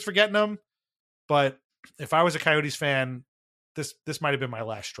Senators for getting them. But if I was a Coyotes fan, this might have been my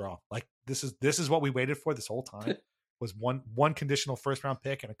last straw. Like this is what we waited for this whole time was one conditional first round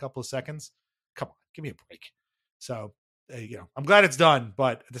pick in a couple of seconds. Come on, give me a break. So, I'm glad it's done,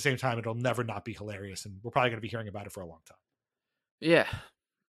 but at the same time, it'll never not be hilarious. And we're probably going to be hearing about it for a long time. Yeah.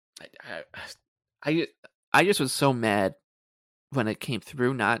 I just was so mad when it came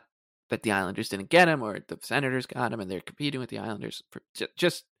through, not that the Islanders didn't get him or the Senators got him and they're competing with the Islanders.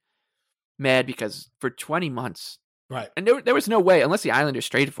 Just mad because for 20 months, right? And there was no way, unless the Islanders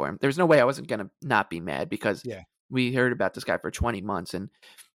traded for him, there was no way I wasn't going to not be mad because we heard about this guy for 20 months. And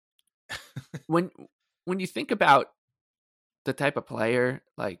when you think about the type of player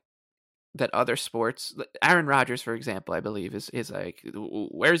like that other sports, Aaron Rodgers, for example, I believe is like,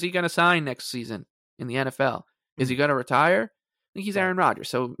 where's he going to sign next season in the NFL? Is he going to retire? I think he's Aaron Rodgers.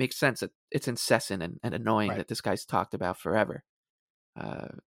 So it makes sense that it's incessant and annoying that this guy's talked about forever.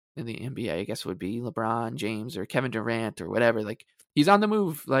 In the NBA, I guess it would be LeBron James or Kevin Durant or whatever. Like he's on the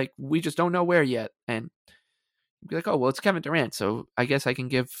move. Like we just don't know where yet. And be like, oh, well, it's Kevin Durant. So I guess I can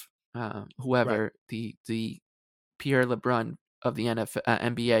give whoever the Pierre LeBrun of the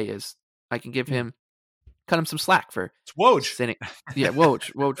NBA is, I can give him, cut him some slack for Woj. Sitting,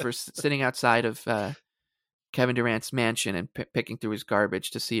 Woj for sitting outside of Kevin Durant's mansion and picking through his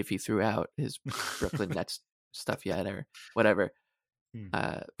garbage to see if he threw out his Brooklyn Nets stuff yet or whatever.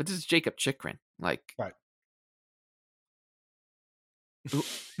 But this is Jacob Chychrun. Like,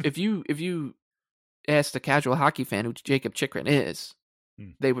 if you asked a casual hockey fan who Jacob Chychrun is,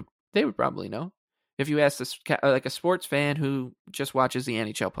 they would probably know. If you ask this like a sports fan who just watches the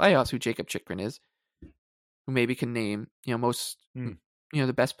NHL playoffs, who Jacob Chychrun is, who maybe can name most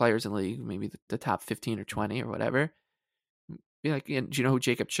the best players in the league, maybe the top 15 or 20 or whatever, be like, do you know who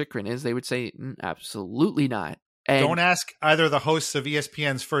Jacob Chychrun is? They would say absolutely not. And don't ask either the hosts of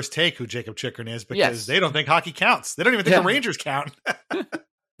ESPN's First Take who Jacob Chychrun is because they don't think hockey counts. They don't even think the Rangers count.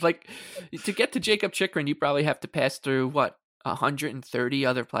 Like to get to Jacob Chychrun, you probably have to pass through 130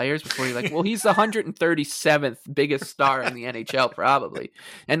 other players before you're like, well, he's the 137th biggest star in the NHL probably.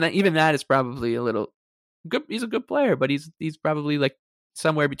 And even that is probably a little good. He's a good player, but he's probably like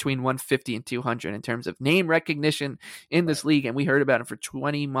somewhere between 150 and 200 in terms of name recognition in this league. And we heard about him for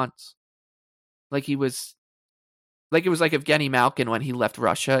 20 months. Like it was like Evgeny Malkin when he left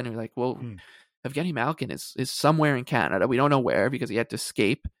Russia, and we're like, well, Evgeny Malkin is somewhere in Canada. We don't know where because he had to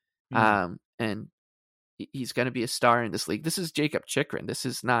escape. And he's going to be a star in this league. This is Jacob Chychrun. This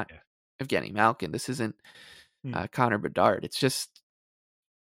is not Evgeny Malkin. This isn't Connor Bedard. It's just,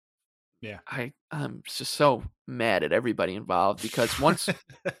 I'm just so mad at everybody involved because once,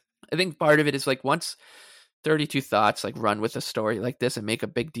 I think part of it is like once 32 Thoughts like run with a story like this and make a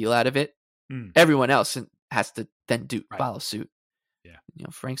big deal out of it, everyone else has to then follow suit. Yeah,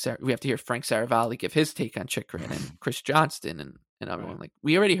 we have to hear Frank Saravalli give his take on Chychrun and Chris Johnston and everyone. Like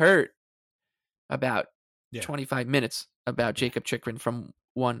we already heard about 25 minutes about Jacob Chychrun from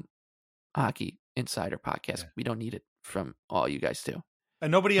one Hockey Insider podcast. We don't need it from all you guys too.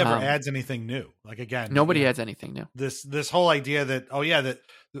 And nobody ever adds anything new. Like again, nobody adds anything new. This whole idea that that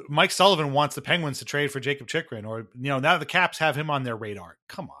Mike Sullivan wants the Penguins to trade for Jacob Chychrun, or now the Caps have him on their radar.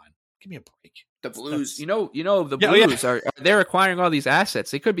 Come on, give me a break. The Blues, the Blues are they're acquiring all these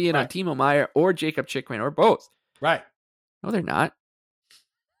assets. They could be in on Timo Meier or Jacob Chychrun or both. Right? No, they're not.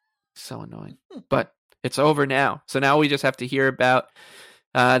 So annoying, but it's over now. So now we just have to hear about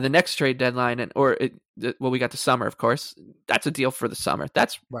the next trade deadline, we got the summer, of course. That's a deal for the summer.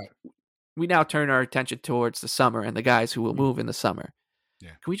 That's right. We now turn our attention towards the summer and the guys who will move in the summer. Yeah.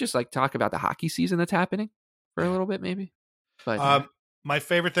 Can we just talk about the hockey season that's happening for a little bit, maybe? But my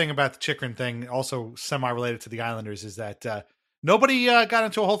favorite thing about the Chychrun thing, also semi-related to the Islanders, is that nobody got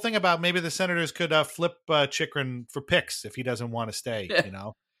into a whole thing about maybe the Senators could flip Chychrun for picks if he doesn't want to stay.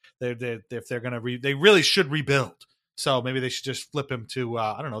 If they're gonna, they really should rebuild. So maybe they should just flip him to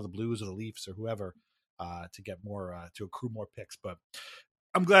I don't know, the Blues or the Leafs or whoever to get more to accrue more picks. But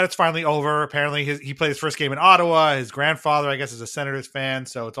I'm glad it's finally over. Apparently, he played his first game in Ottawa. His grandfather, I guess, is a Senators fan,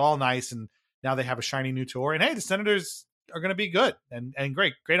 so it's all nice. And now they have a shiny new tour. And hey, the Senators are going to be good and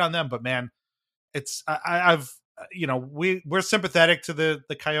great on them. But man, it's we're sympathetic to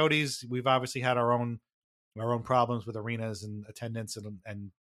the Coyotes. We've obviously had our own problems with arenas and attendance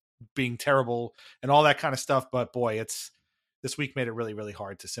and being terrible and all that kind of stuff. But boy, this week made it really, really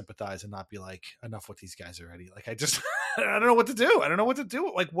hard to sympathize and not be like, enough with these guys already. Like I don't know what to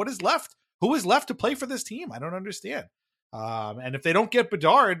do. Like what is left? who is left to play for this team? I don't understand. And if they don't get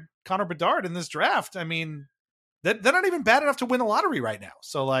Connor Bedard in this draft, I mean, they're not even bad enough to win the lottery right now.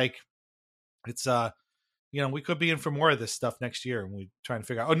 So like, it's we could be in for more of this stuff next year, and we trying to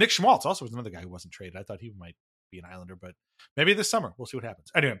figure out. Oh, Nick Schmaltz also was another guy who wasn't traded. I thought he might be an Islander, but maybe this summer we'll see what happens.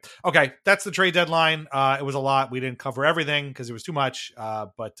 Anyway, okay, that's the trade deadline. It was a lot. We didn't cover everything because it was too much.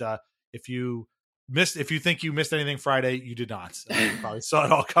 But if you think you missed anything Friday, you did not. You probably saw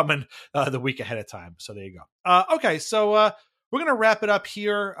it all coming the week ahead of time. So there you go. Okay, so we're going to wrap it up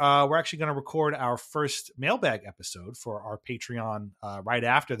here. We're actually going to record our first mailbag episode for our Patreon right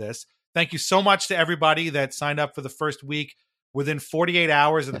after this. Thank you so much to everybody that signed up for the first week. Within 48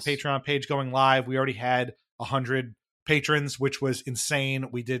 hours of the Patreon page going live, we already had 100 patrons, which was insane.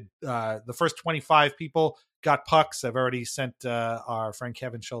 We did the first 25 people got pucks. I've already sent our friend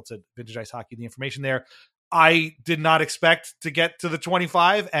Kevin Schultz at Vintage Ice Hockey the information there. I did not expect to get to the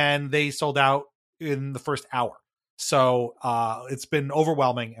 25, and they sold out in the first hour. So it's been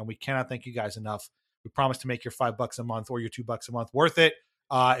overwhelming, and we cannot thank you guys enough. We promise to make your $5 a month or your $2 a month worth it.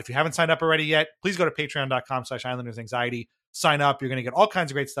 If you haven't signed up already yet, please go to patreon.com/IslandersAnxiety. Sign up. You're going to get all kinds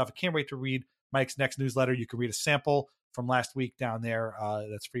of great stuff. I can't wait to read Mike's next newsletter. You can read a sample from last week down there.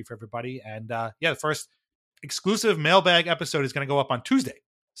 That's free for everybody. And the first exclusive mailbag episode is going to go up on Tuesday.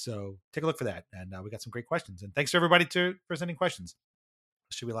 So take a look for that. And we got some great questions. And thanks to everybody for sending questions.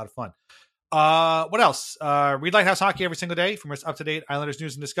 It should be a lot of fun. What else? Read Lighthouse Hockey every single day for most up-to-date Islanders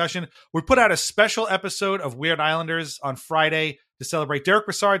news and discussion. We put out a special episode of Weird Islanders on Friday to celebrate Derek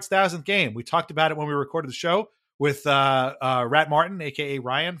Brassard's 1,000th game. We talked about it when we recorded the show with Rat Martin, a.k.a.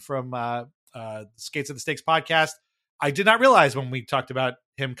 Ryan from Skates at the Stakes podcast. I did not realize when we talked about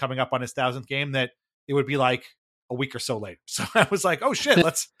him coming up on his 1,000th game that it would be like a week or so later. So I was like, oh shit,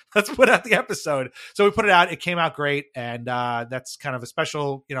 let's put out the episode. So we put it out. It came out great. And that's kind of a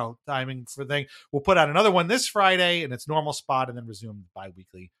special, timing for thing. We'll put out another one this Friday in its normal spot and then resume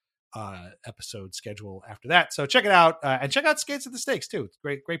bi-weekly episode schedule after that. So check it out and check out Skates at the Stakes too. It's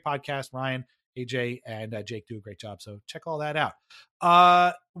great podcast. Ryan, AJ, and Jake do a great job. So check all that out.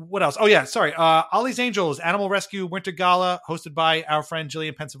 What else? Oh yeah, sorry. Ollie's Angels Animal Rescue Winter Gala, hosted by our friend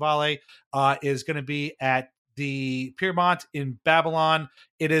Jillian Pensavalle, is going to be at the Piermont in Babylon.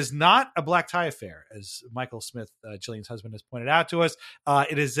 It is not a black tie affair, as Michael Smith, Jillian's husband, has pointed out to us.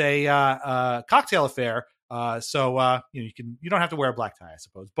 It is a cocktail affair. So you don't have to wear a black tie, I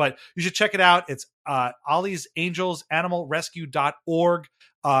suppose, but you should check it out. It's Ollie's Angels Animalrescue.org.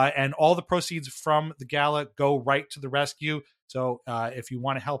 And all the proceeds from the gala go right to the rescue. So if you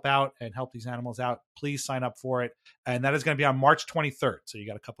want to help out and help these animals out, please sign up for it. And that is going to be on March 23rd. So you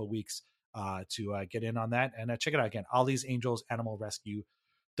got a couple of weeks to get in on that. And check it out again, Ollie's Angels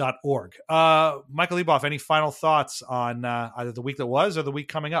Animalrescue.org. Michael Leboff, any final thoughts on either the week that was or the week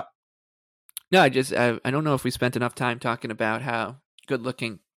coming up? No, I don't know if we spent enough time talking about how good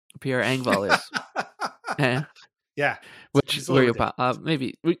looking Pierre Engvall is. Yeah, which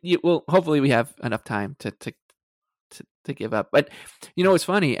maybe hopefully we have enough time to give up. But it's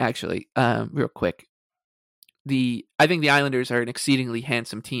funny actually. Real quick, I think the Islanders are an exceedingly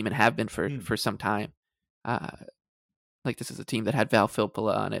handsome team and have been for some time. Like this is a team that had Val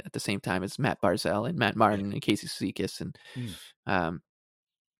Filppula on it at the same time as Matt Barzal and Matt Martin and Casey Cizikas, and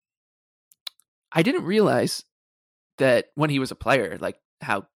I didn't realize that when he was a player, like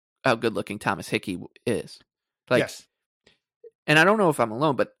how good looking Thomas Hickey is. Like, yes. And I don't know if I'm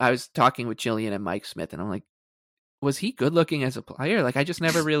alone, but I was talking with Jillian and Mike Smith, and I'm like, was he good looking as a player? Like, I just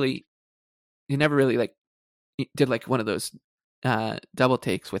never really like did like one of those double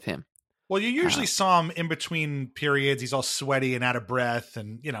takes with him. Well, you usually saw him in between periods. He's all sweaty and out of breath,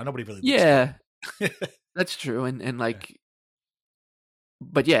 and nobody really. Yeah, that's true. And like,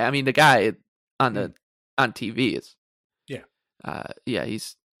 but yeah, I mean, the guy on TV is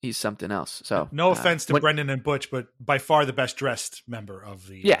he's something else. So no offense to Brendan and Butch, but by far the best dressed member of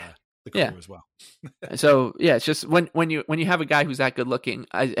the crew as well. So yeah, it's just when you have a guy who's that good looking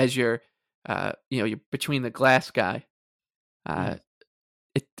as your you're between the glass guy,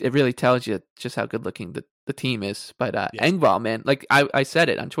 it really tells you just how good looking the team is. But Engvall, man, like I said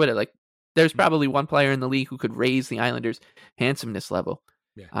it on Twitter, like there's probably one player in the league who could raise the Islanders' handsomeness level.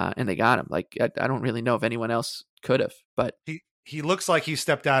 Yeah. And they got him. Like I don't really know if anyone else could have, but he looks like he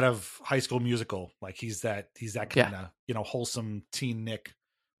stepped out of High School Musical. Like he's that kind of wholesome teen Nick,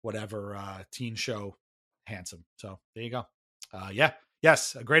 whatever teen show, handsome. So there you go.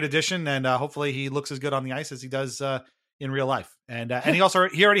 Yes, a great addition, and hopefully he looks as good on the ice as he does in real life. And he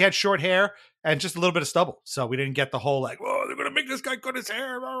already had short hair and just a little bit of stubble, so we didn't get the whole like, oh, they're gonna make this guy cut his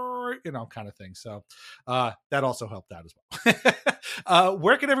hair. kind of thing. So that also helped out as well.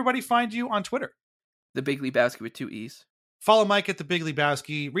 Where can everybody find you on Twitter? The Big Lebowski with 2 E's. Follow Mike at the Big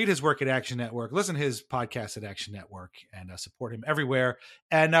Lebowski, read his work at Action Network, listen to his podcast at Action Network, and support him everywhere.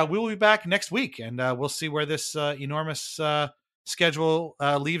 And we will be back next week, and we'll see where this enormous schedule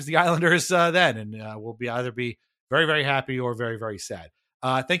leaves the Islanders then. And we'll either be very, very happy or very, very sad.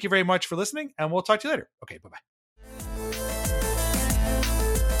 Thank you very much for listening, and we'll talk to you later. Okay, bye-bye.